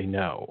that's what they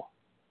know.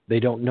 They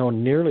don't know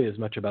nearly as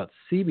much about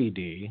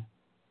CBD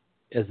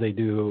as they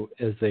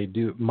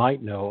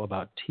might know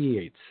about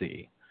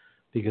THC,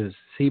 because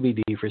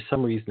CBD for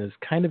some reason is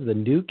kind of the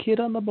new kid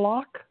on the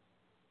block.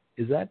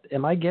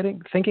 Am I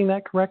thinking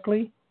that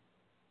correctly?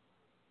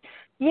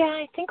 Yeah,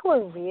 I think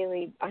we're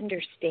really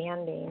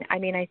understanding. I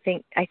mean, I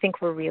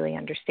think we're really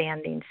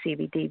understanding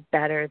CBD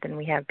better than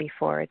we have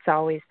before. It's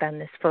always been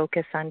this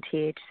focus on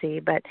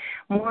THC, but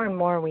more and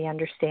more we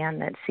understand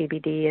that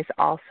CBD is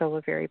also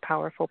a very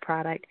powerful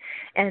product.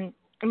 And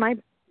my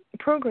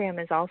program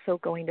is also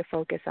going to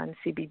focus on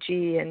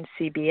CBG and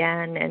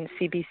CBN and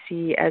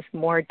CBC as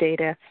more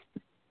data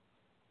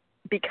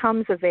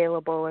becomes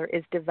available or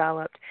is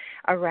developed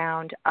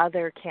around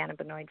other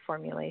cannabinoid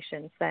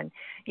formulations. Then,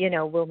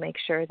 we'll make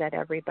sure that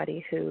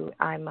everybody who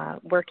I'm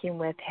working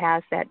with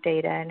has that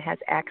data and has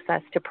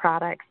access to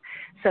products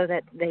so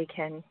that they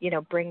can,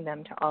 bring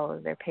them to all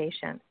of their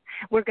patients.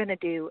 We're going to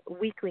do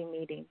weekly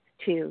meetings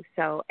too.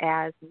 So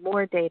as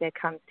more data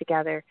comes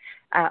together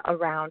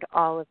around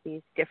all of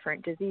these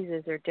different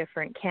diseases or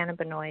different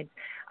cannabinoids,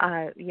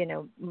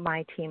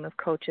 my team of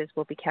coaches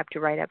will be kept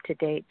right up to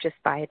date just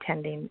by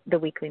attending the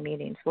weekly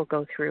meetings. We'll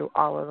go through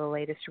all of the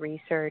latest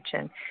research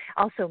and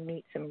also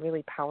meet some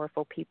really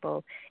powerful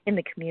people in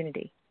the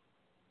community.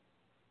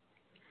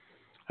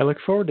 I look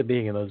forward to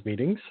being in those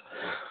meetings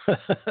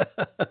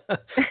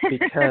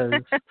because,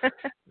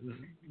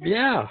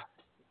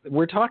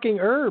 we're talking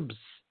herbs.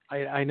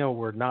 I know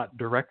we're not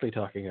directly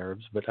talking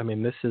herbs, but I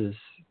mean, this is,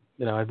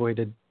 I've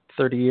waited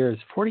 30 years,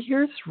 40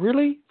 years,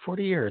 really?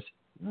 40 years,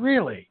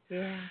 really?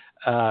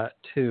 Yeah.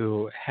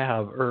 To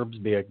have herbs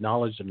be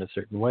acknowledged in a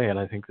certain way. And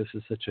I think this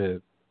is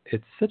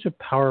it's such a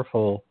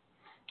powerful,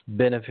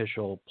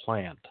 beneficial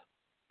plant.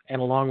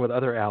 And along with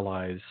other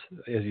allies,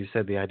 as you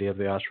said, the idea of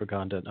the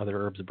ashwagandha and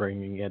other herbs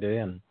bringing it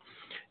in,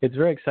 it's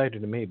very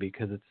exciting to me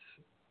because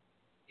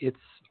it's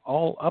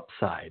all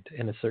upside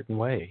in a certain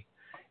way.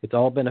 It's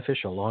all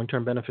beneficial,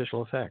 long-term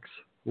beneficial effects.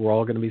 We're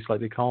all going to be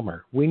slightly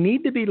calmer. We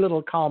need to be a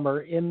little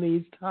calmer in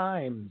these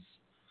times.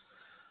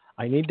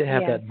 I need to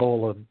have that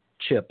bowl of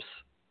chips,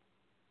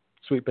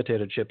 sweet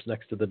potato chips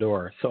next to the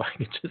door so I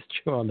can just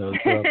chew on those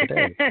throughout the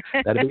day.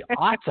 That'd be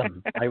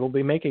awesome. I will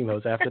be making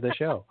those after the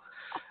show.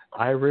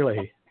 That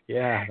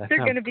They're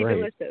going to be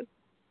great. Delicious.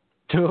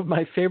 Two of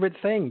my favorite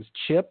things,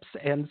 chips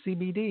and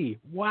CBD.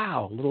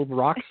 Wow, a little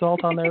rock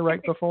salt on there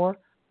right before.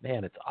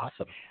 Man, it's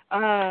awesome.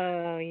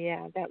 Oh,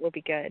 yeah, that will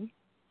be good.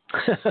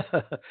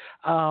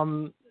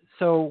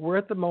 So we're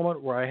at the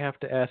moment where I have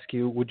to ask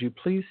you, would you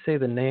please say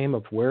the name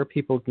of where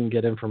people can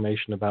get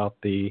information about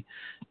the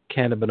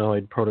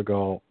cannabinoid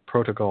protocol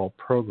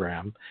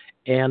program,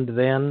 and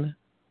then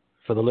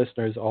for the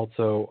listeners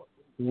also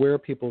where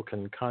people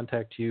can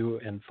contact you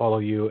and follow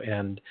you,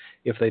 and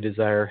if they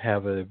desire,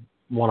 have a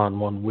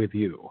one-on-one with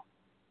you?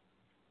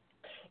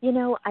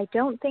 I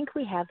don't think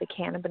we have the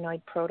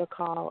cannabinoid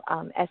protocol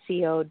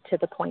SEO'd to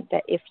the point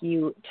that if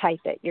you type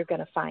it, you're going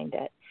to find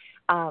it.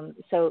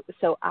 So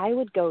I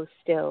would go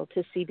still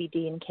to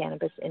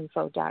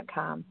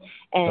cbdandcannabisinfo.com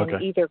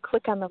and either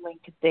click on the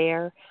link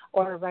there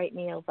or write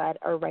me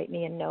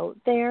a note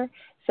there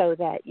so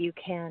that you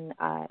can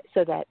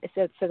so that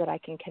I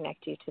can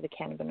connect you to the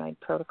cannabinoid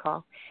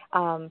protocol,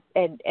 and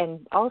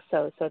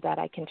also so that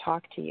I can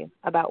talk to you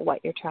about what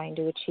you're trying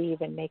to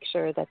achieve and make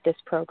sure that this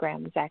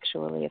program is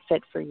actually a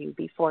fit for you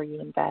before you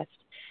invest,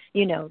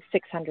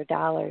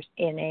 $600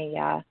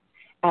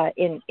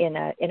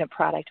 in a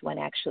product when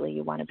actually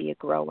you want to be a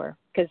grower,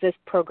 because this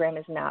program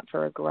is not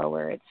for a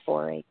grower, it's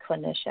for a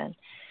clinician.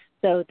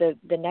 So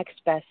the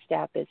next best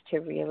step is to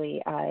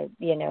really,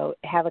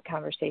 have a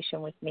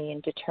conversation with me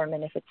and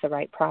determine if it's the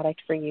right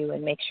product for you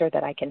and make sure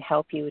that I can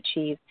help you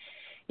achieve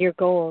your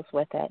goals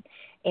with it.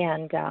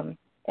 And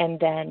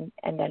then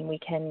we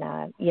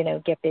can,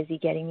 get busy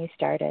getting you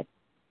started.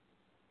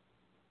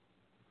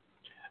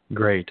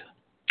 Great.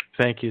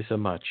 Thank you so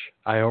much.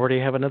 I already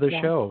have another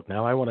Yeah. show.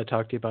 Now I want to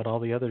talk to you about all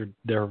the other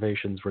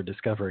derivations we're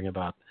discovering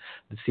about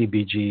the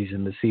CBGs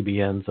and the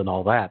CBNs and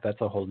all that. That's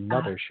a whole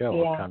nother show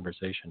of Yeah.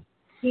 conversation.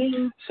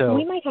 Yeah, So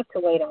we might have to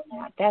wait on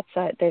that.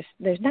 That's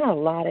there's not a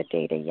lot of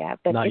data yet,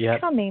 but not it's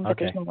yet? coming. But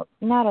Okay. there's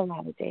not a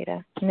lot of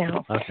data.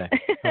 No. Okay.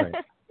 All right.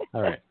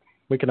 All right.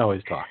 We can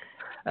always talk.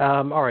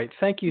 All right.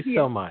 Thank you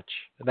so much.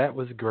 That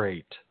was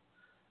great.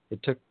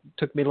 It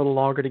took me a little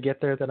longer to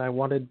get there than I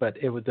wanted, but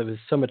there was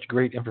so much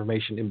great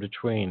information in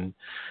between,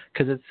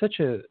 because it's such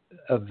a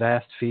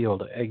vast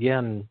field.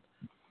 Again,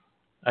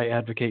 I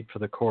advocate for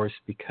the course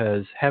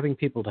because having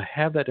people to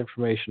have that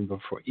information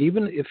before,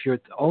 even if you're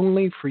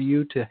only for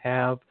you to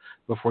have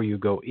before you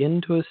go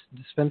into a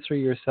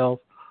dispensary yourself,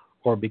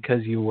 or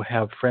because you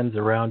have friends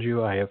around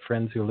you. I have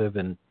friends who live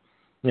in,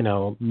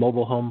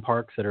 mobile home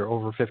parks that are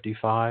over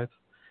 55.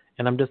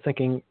 And I'm just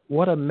thinking,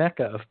 what a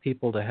mecca of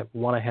people to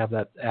want to have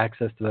that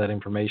access to that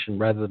information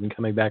rather than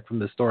coming back from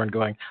the store and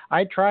going,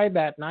 I tried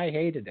that and I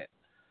hated it.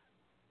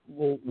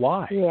 Well,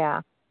 why?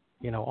 Yeah.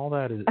 All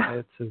that is,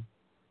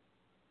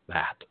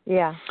 that.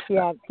 Yeah.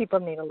 People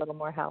need a little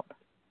more help.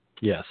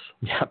 Yes.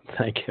 Yeah.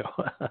 Thank you.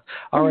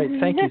 All right.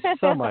 Thank you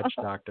so much,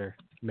 Dr.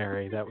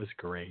 Mary. That was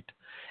great.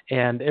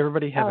 And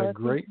everybody have a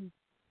great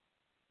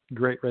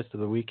rest of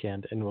the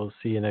weekend, and we'll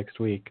see you next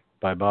week.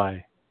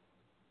 Bye-bye.